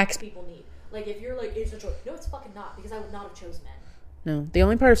fucking facts people need. Like if you're like it's a choice, no, it's fucking not, because I would not have chosen men. No, the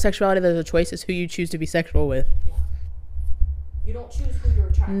only part of sexuality that's a choice is who you choose to be sexual with. Yeah, you don't choose who you're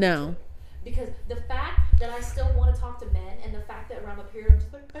attracted to. Because the fact that I still want to talk to men, and the fact that around the period I'm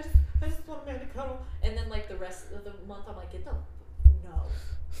just like, I just want a man to cuddle, and then like the rest of the month I'm like, no.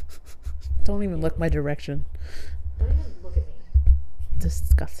 Don't even look my direction. Don't even look at me.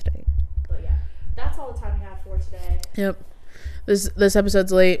 Disgusting. But yeah, that's all the time we have for today. Yep. This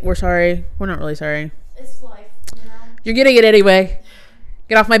episode's late. We're sorry. We're not really sorry. It's life, you know? You're getting it anyway.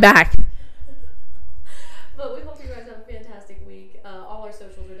 Get off my back. But we hope you guys have a fantastic week. All our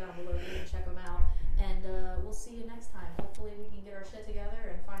socials are down below. You can check them out. And we'll see you next time. Hopefully we can get our shit together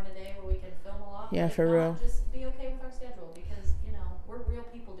and find a day where we can film a lot. Yeah, if for not, real. Just be okay with our schedule because, you know, we're real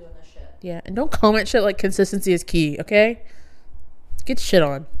people doing this shit. Yeah, and don't comment shit like consistency is key, okay? Get shit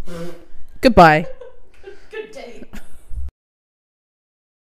on. Goodbye.